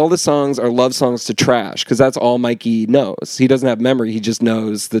 but all the songs are love songs to trash, because that's all Mikey knows. He doesn't have memory. He just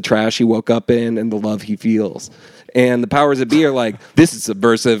knows the trash he woke up in and the love he feels. And the powers that be are like, this is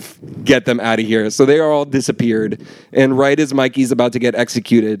subversive, get them out of here. So they are all disappeared. And right as Mikey's about to get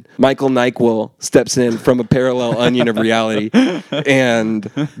executed, Michael NyQuil steps in from a parallel onion of reality and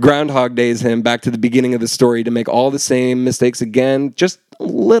Groundhog Days him back to the beginning of the story to make all the same mistakes again, just a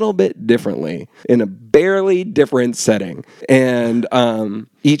little bit differently in a barely different setting. And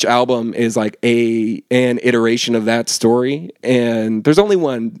each album is like an iteration of that story. And there's only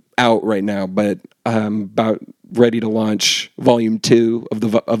one out right now, but I'm about ready to launch volume 2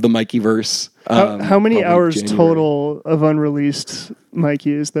 of the Mikey verse. How many probably hours January. total of unreleased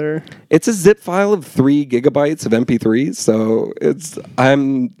Mikey is there? It's a zip file of 3 gigabytes of MP3s, so I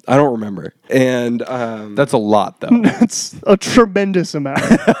don't remember. And That's a lot, though. That's a tremendous amount.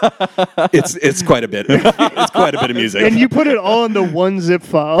 it's quite a bit. It's quite a bit of music. And you put it all in the one zip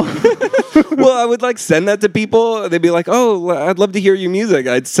file. Well, I would like send that to people. They'd be like, "Oh, I'd love to hear your music."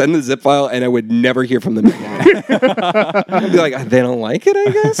 I'd send the zip file, and I would never hear from them again. I'd be like, "They don't like it,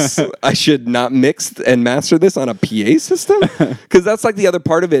 I guess. I should not mix and master this on a PA system," because that's like the other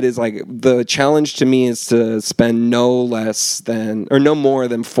part of it is like the challenge to me is to spend no more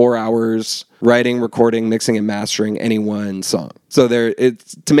than 4 hours writing, recording, mixing, and mastering any one song. So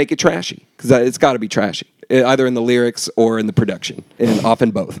it's to make it trashy because it's got to be trashy. Either in the lyrics or in the production, and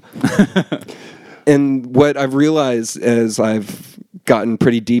often both. And what I've realized as I've gotten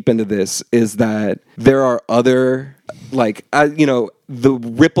pretty deep into this is that there are other, the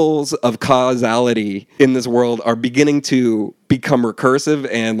ripples of causality in this world are beginning to become recursive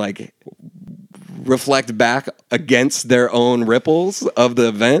and like reflect back against their own ripples of the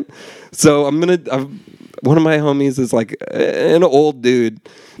event. So one of my homies is like an old dude,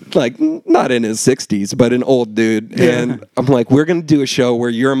 like not in his 60s, but an old dude. And I'm like, we're going to do a show where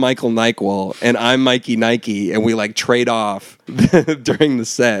you're Michael NyQuil and I'm Mikey Nike, and we like trade off during the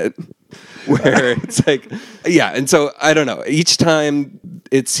set. Where it's like, yeah. And so I don't know. Each time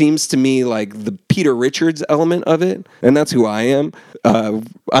it seems to me like the Peter Richards element of it, and that's who I am.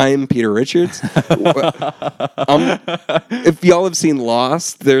 I'm Peter Richards. If y'all have seen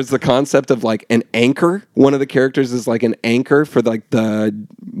Lost, there's the concept of like an anchor. One of the characters is like an anchor for like the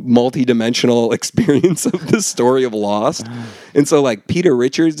multi-dimensional experience of the story of Lost. And so like Peter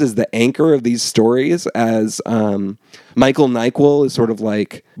Richards is the anchor of these stories, as Michael NyQuil is sort of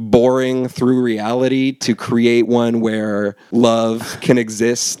like boring through reality to create one where love can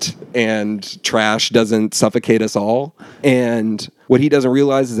exist and trash doesn't suffocate us all. And what he doesn't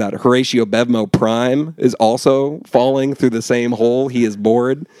realize is that Horatio Bevmo Prime is also falling through the same hole. He is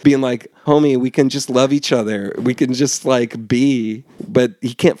bored, being like, homie, we can just love each other. We can just like be. But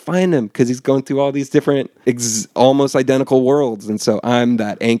he can't find him because he's going through all these different almost identical worlds. And so I'm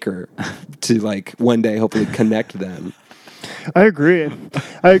that anchor to like one day hopefully connect them. I agree. And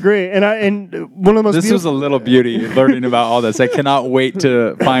one of the most This was a little beauty learning about all this. I cannot wait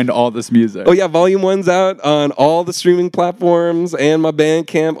to find all this music. Oh yeah, Volume 1's out on all the streaming platforms and my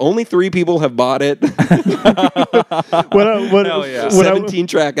Bandcamp. Only 3 people have bought it. Hell yeah.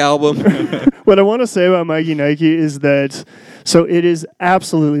 17-track album. What I want to say about Mikey Nike is that so it is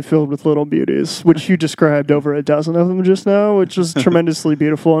absolutely filled with little beauties, which you described over a dozen of them just now, which was tremendously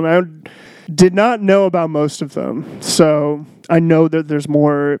beautiful. And I did not know about most of them. So I know that there's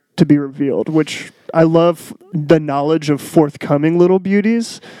more to be revealed, which I love the knowledge of forthcoming little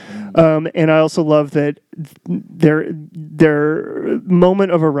beauties. And I also love that their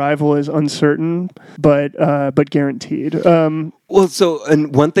moment of arrival is uncertain, but guaranteed. Well, so,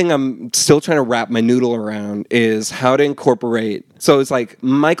 and one thing I'm still trying to wrap my noodle around is how to incorporate. So it's like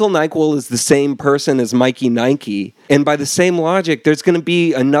Michael NyQuil is the same person as Mikey Nike. And by the same logic, there's going to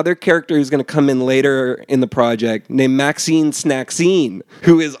be another character who's going to come in later in the project named Maxine Snaxine,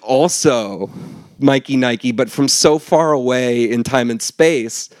 who is also Mikey Nike, but from so far away in time and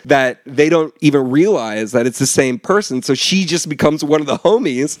space that they don't even realize that it's the same person. So she just becomes one of the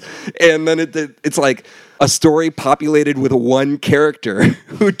homies. And then it's like a story populated with one character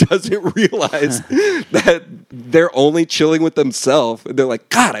who doesn't realize that they're only chilling with themselves. They're like,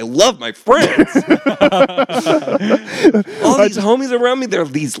 God, I love my friends. All these homies around me, they're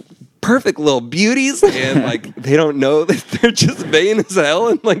these perfect little beauties. And like, they don't know that they're just vain as hell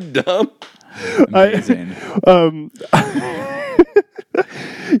and like dumb. Amazing.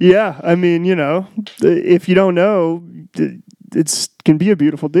 Yeah, I mean, if you don't know, it can be a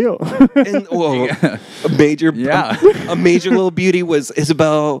beautiful deal. And a major little beauty was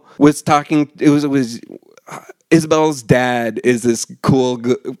Isabel was talking. It was Isabel's dad is this cool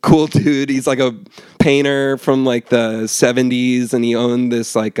dude. He's like a painter from like the 70s, and he owned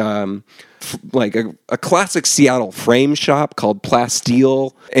this like like a classic Seattle frame shop called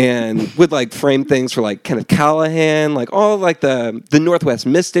Plasteel, and would like frame things for like Kenneth Callahan, like all like the Northwest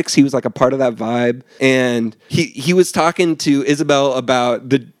Mystics. He was like a part of that vibe, and he was talking to Isabel about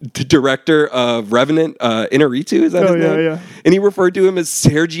the director of Revenant, Inarritu, is that his name? Yeah. And he referred to him as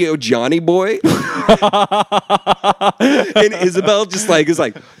Sergio Johnny Boy. And Isabel just like is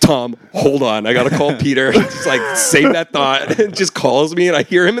like, Tom, hold on, I gotta call Peter. Just like save that thought. And just calls me, and I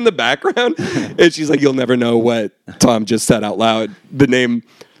hear him in the background, and she's like, you'll never know what Tom just said out loud. The name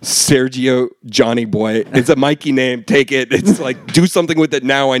Sergio Johnny Boy. It's a Mikey name. Take it. It's like, do something with it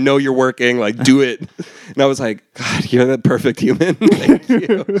now. I know you're working. Like, do it. And I was like, God, you're the perfect human. Thank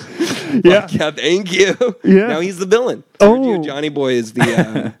you. Yeah. Yeah, thank you. Yeah. Now he's the villain. Oh. Sergio Johnny Boy is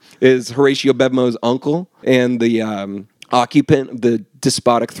the is Horatio Bevmo's uncle and the occupant of the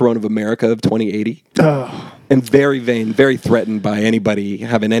despotic throne of America of 2080. Oh. And very vain, very threatened by anybody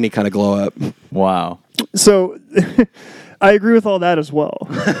having any kind of glow up. Wow. So I agree with all that as well.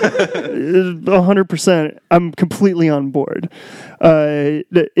 100%. I'm completely on board.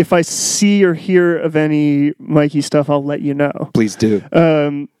 If I see or hear of any Mikey stuff, I'll let you know. Please do.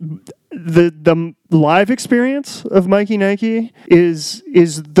 The live experience of Mikey Nike is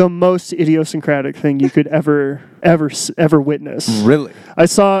the most idiosyncratic thing you could ever witness. Really? I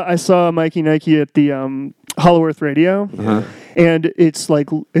saw Mikey Nike at the Hollow Earth Radio, and it's like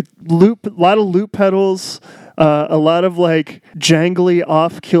a lot of loop pedals, a lot of like jangly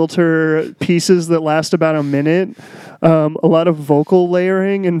off kilter pieces that last about a minute, a lot of vocal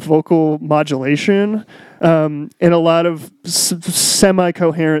layering and vocal modulation. And a lot of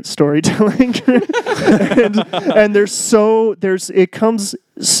semi-coherent storytelling, and it comes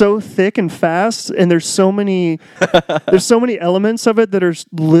so thick and fast, and there's so many elements of it that are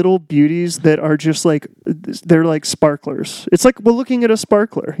little beauties that are just like they're like sparklers. It's like we're looking at a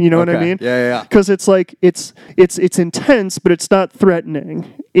sparkler, you know what I mean? Yeah. Because it's like it's intense, but it's not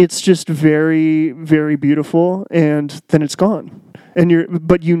threatening. It's just very, very beautiful, and then it's gone. And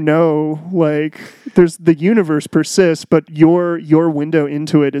like the universe persists, but your window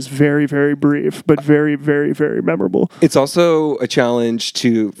into it is very, very brief, but very, very, very memorable. It's also a challenge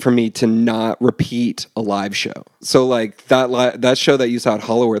for me to not repeat a live show. So like that show that you saw at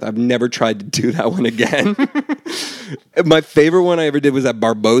Hollow Earth, I've never tried to do that one again. My favorite one I ever did was at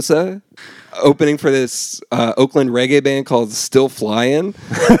Barbosa, opening for this Oakland reggae band called Still Flyin'.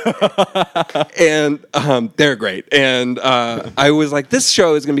 And they're great. And I was like, this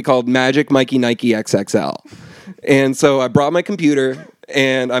show is going to be called Magic Mikey Nike XXL. And so I brought my computer,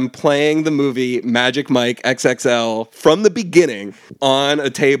 and I'm playing the movie Magic Mike XXL from the beginning on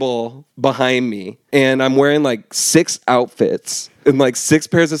a table behind me. And I'm wearing like 6 outfits and like 6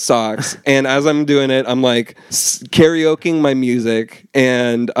 pairs of socks. And as I'm doing it, I'm like karaokeing my music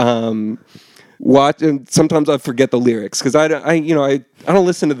and and sometimes I forget the lyrics because I don't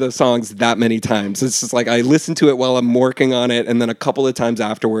listen to the songs that many times. It's just like I listen to it while I'm working on it, and then a couple of times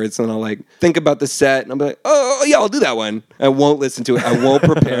afterwards, and I'll like think about the set, and I'm like, oh yeah, I'll do that one. I won't listen to it. I won't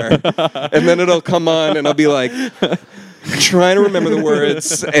prepare, and then it'll come on, and I'll be like, trying to remember the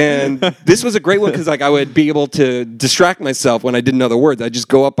words. And this was a great one because like I would be able to distract myself when I didn't know the words. I'd just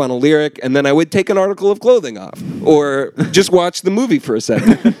go up on a lyric, and then I would take an article of clothing off or just watch the movie for a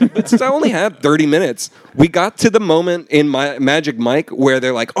second. But since I only had 30 minutes, we got to the moment in my Magic Mike where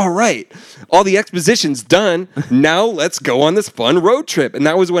they're like, all right, all the exposition's done. Now let's go on this fun road trip. And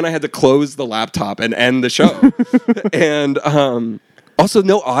that was when I had to close the laptop and end the show. And also,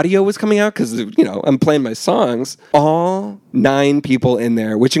 no audio was coming out because, I'm playing my songs. All 9 people in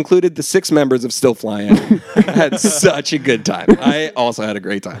there, which included the 6 members of Still Flyin', had such a good time. I also had a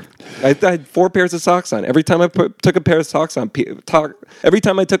great time. I had 4 pairs of socks on. Every time I took a pair of socks on, every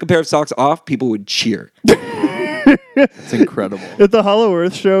time I took a pair of socks off, people would cheer. It's incredible. At the Hollow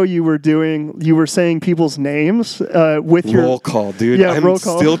Earth show, you were saying people's names with your roll call, dude. Yeah, I'm roll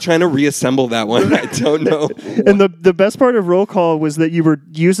call. still trying to reassemble that one. I don't know. And the best part of roll call was that you were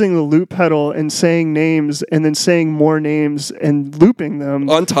using the loop pedal and saying names, and then saying more names and looping them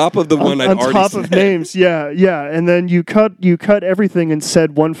On top of the one I'd already on top said. of names. Yeah. And then you cut everything and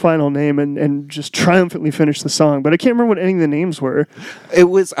said one final name and just triumphantly finished the song. But I can't remember what any of the names were. I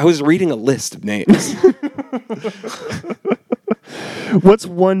was reading a list of names. What's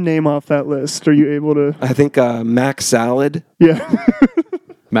one name off that list? Are you able to? I think Mac Salad. Yeah.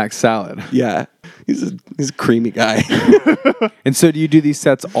 Mac Salad. Yeah. He's a creamy guy. And so do you do these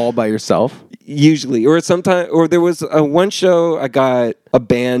sets all by yourself? usually, or sometimes, or there was one show I got a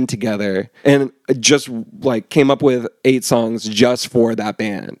band together and just like came up with 8 songs just for that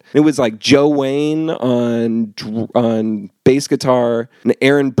band. It was like Joe Wayne on bass guitar and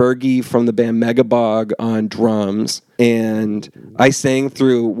Aaron Berge from the band Megabog on drums, and I sang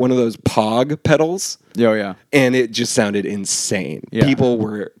through one of those Pog pedals. Oh yeah. And it just sounded insane. Yeah. People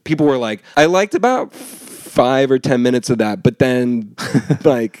were like, I liked about 5 or 10 minutes of that, but then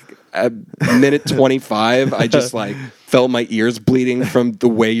like at minute 25, I just like felt my ears bleeding from the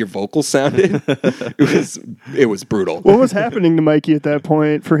way your vocals sounded. It was brutal. What was happening to Mikey at that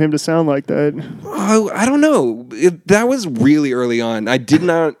point for him to sound like that? Oh, I don't know. That was really early on. I did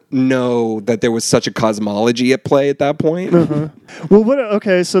not know that there was such a cosmology at play at that point. Uh-huh. Well,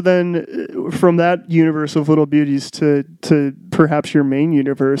 okay, so then from that universe of Little Beauties to perhaps your main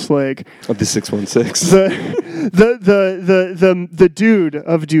universe, like Of the 616. the dude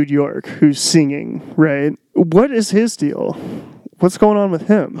of Dude York who's singing, right? What is his deal? What's going on with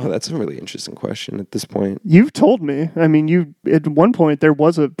him? Oh, that's a really interesting question at this point. You've told me. I mean, you at one point there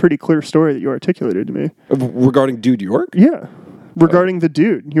was a pretty clear story that you articulated to me. Regarding Dude York? Yeah. Regarding the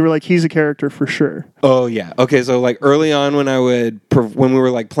dude, you were like, he's a character for sure. Oh yeah. Okay. So like early on, when when we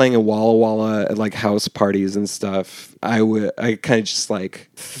were like playing in Walla Walla at like house parties and stuff, I kind of just like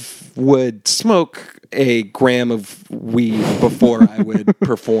would smoke a gram of weed before I would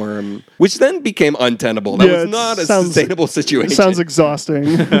perform, which then became untenable. That was not a sustainable situation. It sounds exhausting.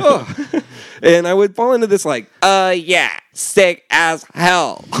 Oh. And I would fall into this like, yeah, sick as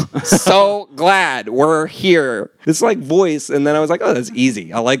hell. So glad we're here. This like voice, and then I was like, oh, that's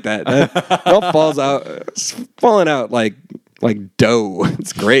easy. I like that. It all it's falling out like dough.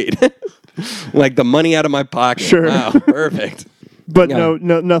 It's great. Like the money out of my pocket. Sure. Wow, perfect. But Yeah.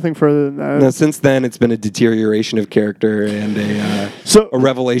 no, nothing further than that. No, since then, it's been a deterioration of character and a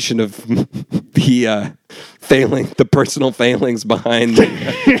revelation of the personal failings behind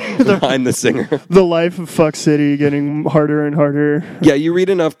the singer. The life of Fuck City getting harder and harder. Yeah, you read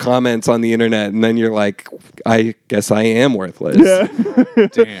enough comments on the internet, and then you're like, I guess I am worthless. Yeah.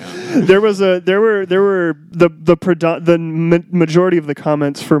 Damn. There were the majority of the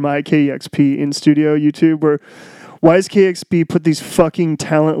comments for my KEXP in studio YouTube were, why does KXP put these fucking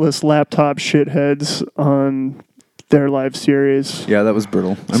talentless laptop shitheads on their live series? Yeah, that was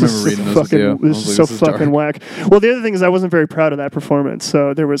brutal. I remember reading those with you. This is so fucking whack. Well, the other thing is I wasn't very proud of that performance.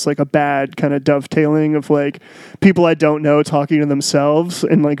 So there was like a bad kind of dovetailing of like people I don't know talking to themselves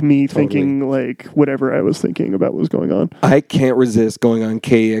and like me thinking like whatever I was thinking about what was going on. I can't resist going on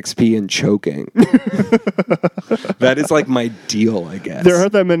KXP and choking. That is like my deal, I guess. There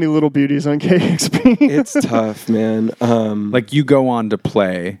aren't that many Little Beauties on KXP. It's tough, man. Like you go on to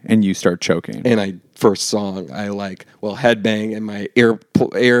play and you start choking. And first song, I headbang, and my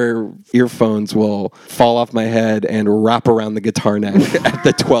earphones will fall off my head and wrap around the guitar neck at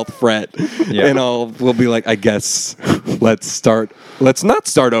the 12th fret. Yeah. And we'll be like, I guess let's not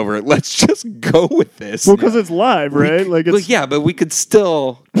start over. Let's just go with this. Well, because it's live, right? But we could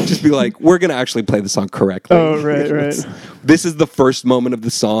still just be like, we're going to actually play the song correctly. Oh, right. This is the first moment of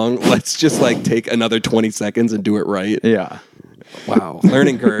the song. Let's just like take another 20 seconds and do it right. Yeah. Wow.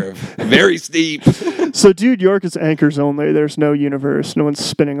 Learning curve. Very steep. So, Dude York is anchors only. There's no universe. No one's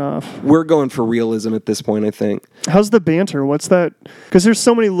spinning off. We're going for realism at this point, I think. How's the banter? What's that? Because there's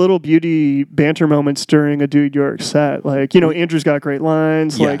so many Little Beauty banter moments during a Dude York set. Like, Andrew's got great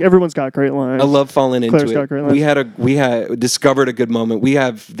lines. Yeah. Like, everyone's got great lines. I love falling into Claire's it. got great lines. We had discovered a good moment. We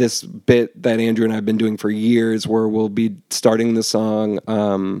have this bit that Andrew and I have been doing for years where we'll be starting the song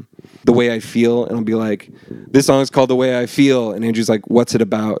The Way I Feel, and I'll be like, this song is called The Way I Feel, and Andrew's like, what's it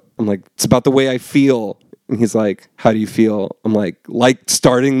about? I'm like, it's about the way I feel. And he's like, how do you feel? I'm like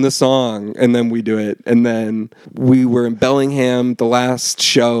starting the song. And then we do it. And then we were in Bellingham, the last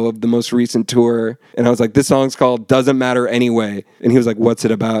show of the most recent tour. And I was like, this song's called Doesn't Matter Anyway. And he was like, what's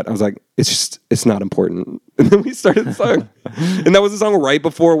it about? I was like, it's not important. And then we started the song. And that was the song right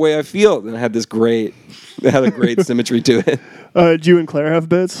before Way I Feel. And it had a great symmetry to it. Do you and Claire have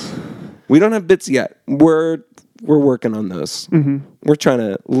bits? We don't have bits yet. We're working on those. Mm-hmm. We're trying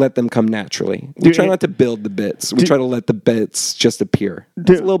to let them come naturally. We try not to build the bits. We try to let the bits just appear. It's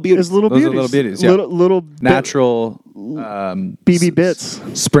Little Beauties. Little Those Beauties. are Little Beauties, yeah. Little Natural BB bits.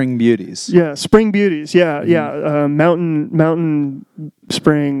 Spring beauties. Yeah, spring beauties. Yeah, yeah. Mountain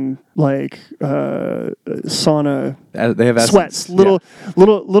spring like sauna. They have Sweats. essence.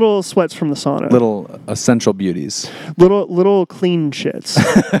 Little sweats from the sauna. Little essential beauties. Little clean shits.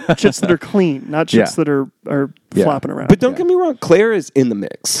 Shits that are clean, not shits that are flopping around. But don't get me wrong, Claire is in the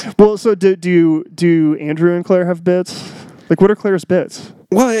mix. Well, so do Andrew and Claire have bits? Like, what are Claire's bits?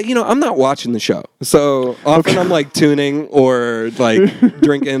 Well, I'm not watching the show. So often I'm like tuning or like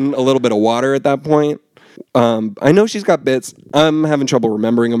drinking a little bit of water at that point. I know she's got bits. I'm having trouble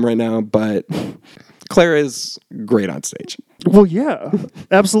remembering them right now, but Claire is great on stage. Well, yeah,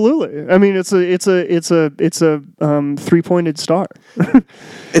 absolutely. I mean, it's a 3-pointed star.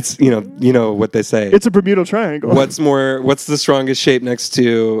 It's you know what they say. It's a Bermuda Triangle. What's the strongest shape next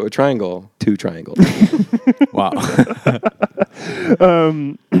to a triangle? 2 triangles. Wow.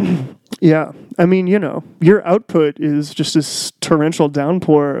 Yeah, I mean, your output is just this torrential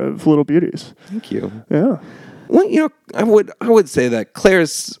downpour of little beauties. Thank you. Yeah. Well, I would say that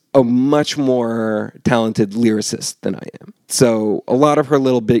Claire's a much more talented lyricist than I am. So a lot of her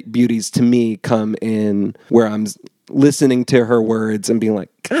little beauties to me come in where I'm listening to her words and being like,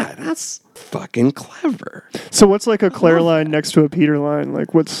 God, that's fucking clever. So what's like a Claire line next to a Peter line? Like,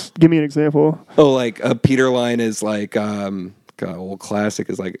 give me an example. Oh, like a Peter line is like, God, old classic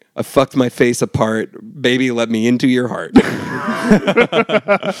is like, I fucked my face apart, baby, let me into your heart.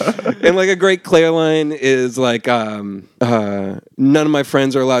 And like a great Claire line is like, none of my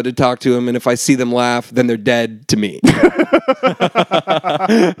friends are allowed to talk to him, and if I see them laugh, then they're dead to me.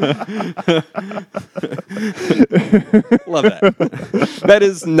 Love that. That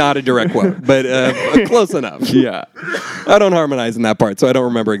is not a direct quote, but close enough. Yeah. I don't harmonize in that part, so I don't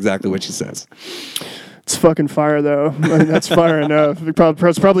remember exactly what she says. It's fucking fire, though. I mean, that's fire enough.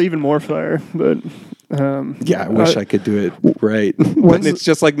 It's probably even more fire, but... yeah, I wish I could do it right. But it's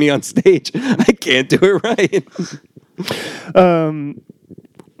just like me on stage. I can't do it right.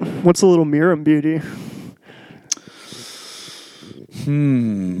 What's a little Miriam beauty?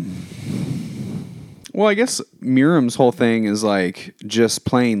 Well, I guess Miriam's whole thing is like just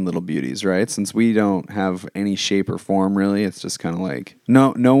plain little beauties, right? Since we don't have any shape or form really, it's just kind of like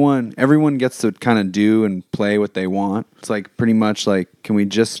everyone gets to kind of do and play what they want. It's like pretty much like, can we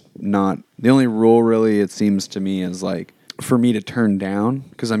just not? The only rule really, it seems to me, is like for me to turn down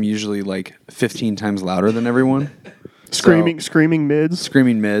because I'm usually like 15 times louder than everyone. Screaming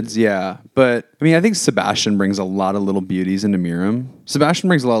mids, yeah. But, I mean, I think Sebastian brings a lot of little beauties into Miriam. Sebastian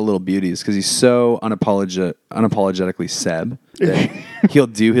brings a lot of little beauties because he's so unapologetically Seb that he'll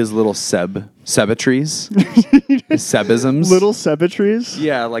do his little Sebetries, his Sebisms. Little Sebetries?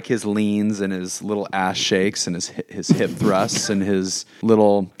 Yeah, like his leans and his little ass shakes and his hip thrusts and his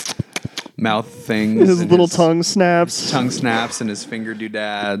little mouth things. His little tongue snaps. And his finger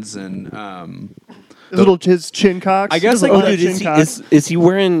doodads and... his chin cocks. I guess like, is he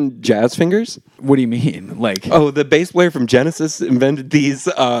wearing jazz fingers? What do you mean? Like, the bass player from Genesis invented these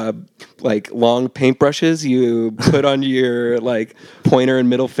like long paintbrushes you put on your like pointer and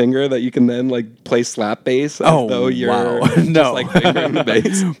middle finger that you can then like play slap bass as though you're just like fingering the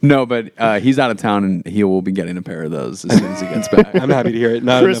bass. No, but he's out of town and he will be getting a pair of those as soon as he gets back. I'm happy to hear it.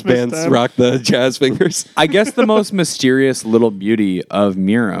 Not Christmas enough bands time. rock the jazz fingers. I guess the most mysterious little beauty of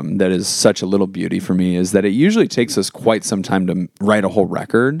Miriam that is such a little beauty for me is that it usually takes us quite some time to write a whole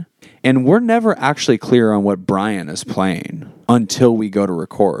record. And we're never actually clear on what Brian is playing until we go to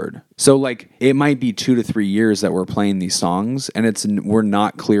record. So like it might be 2 to 3 years that we're playing these songs and we're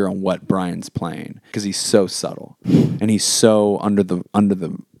not clear on what Brian's playing because he's so subtle and he's so under the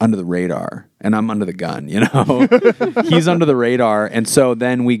radar and I'm under the gun, He's under the radar, and so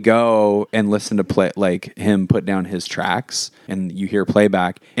then we go and listen to play like him put down his tracks and you hear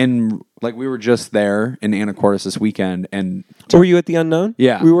playback and like we were just there in Anacortes this weekend and were you at the Unknown?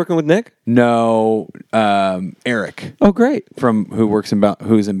 Yeah. Were you working with Nick? No, Eric. Oh, great.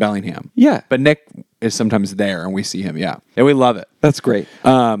 Who's in Bellingham. Yeah. But Nick is sometimes there and we see him. Yeah. And we love it. That's great.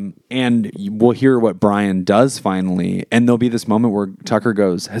 And we'll hear what Brian does finally. And there'll be this moment where Tucker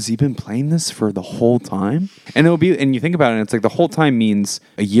goes, has he been playing this for the whole time? And and you think about it, and it's like the whole time means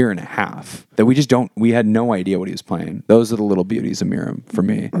a year and a half that we had no idea what he was playing. Those are the little beauties of Miriam for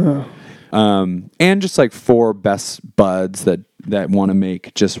me. And just like 4 best buds that want to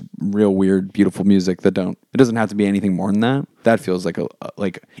make just real weird, beautiful music it doesn't have to be anything more than that. That feels like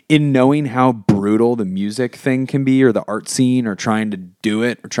like in knowing how brutal the music thing can be or the art scene or trying to do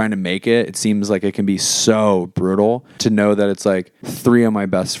it or trying to make it, it seems like it can be so brutal to know that it's like 3 of my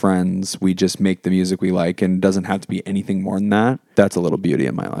best friends, we just make the music we like and it doesn't have to be anything more than that. That's a little beauty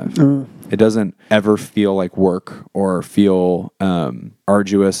in my life. It doesn't ever feel like work or feel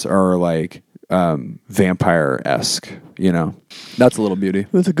arduous or like vampire-esque, That's a little beauty.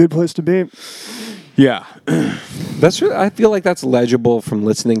 That's a good place to be. Yeah. That's true. I feel like that's legible from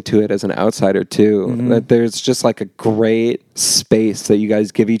listening to it as an outsider too. That there's just like a great space that you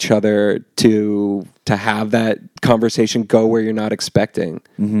guys give each other to have that conversation go where you're not expecting.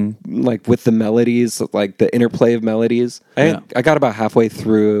 Like with the melodies, like the interplay of melodies. I got about halfway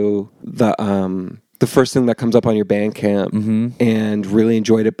through the first thing that comes up on your Bandcamp and really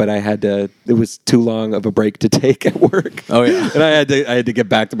enjoyed it, but it was too long of a break to take at work. Oh yeah. And I had to get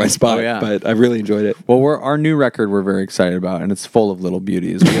back to my spot, but I really enjoyed it. Well, our new record we're very excited about, and it's full of little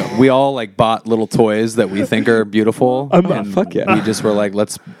beauties. We all like bought little toys that we think are beautiful. Fuck yeah. We just were like,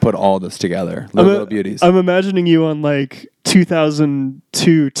 let's put all this together. Little beauties. I'm imagining you on like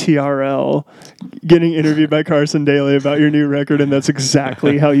 2002 TRL getting interviewed by Carson Daly about your new record, and that's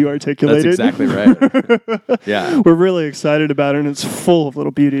exactly how you articulate That's it. exactly right. Yeah. We're really excited about it, and it's full of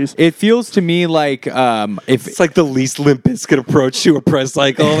little beauties. It feels to me like It's like the least Limp Bizkit approach to a press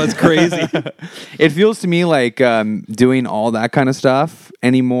cycle. That's crazy. it feels to me like doing all that kind of stuff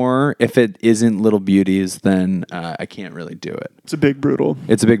anymore. If it isn't little beauties, then I can't really do it. It's a big brutal.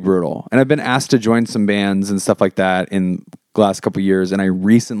 It's a big brutal. And I've been asked to join some bands and stuff like that in the last couple of years, and I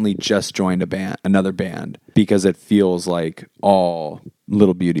recently just joined another band, because it feels like all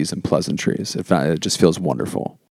little beauties and pleasantries. It just feels wonderful.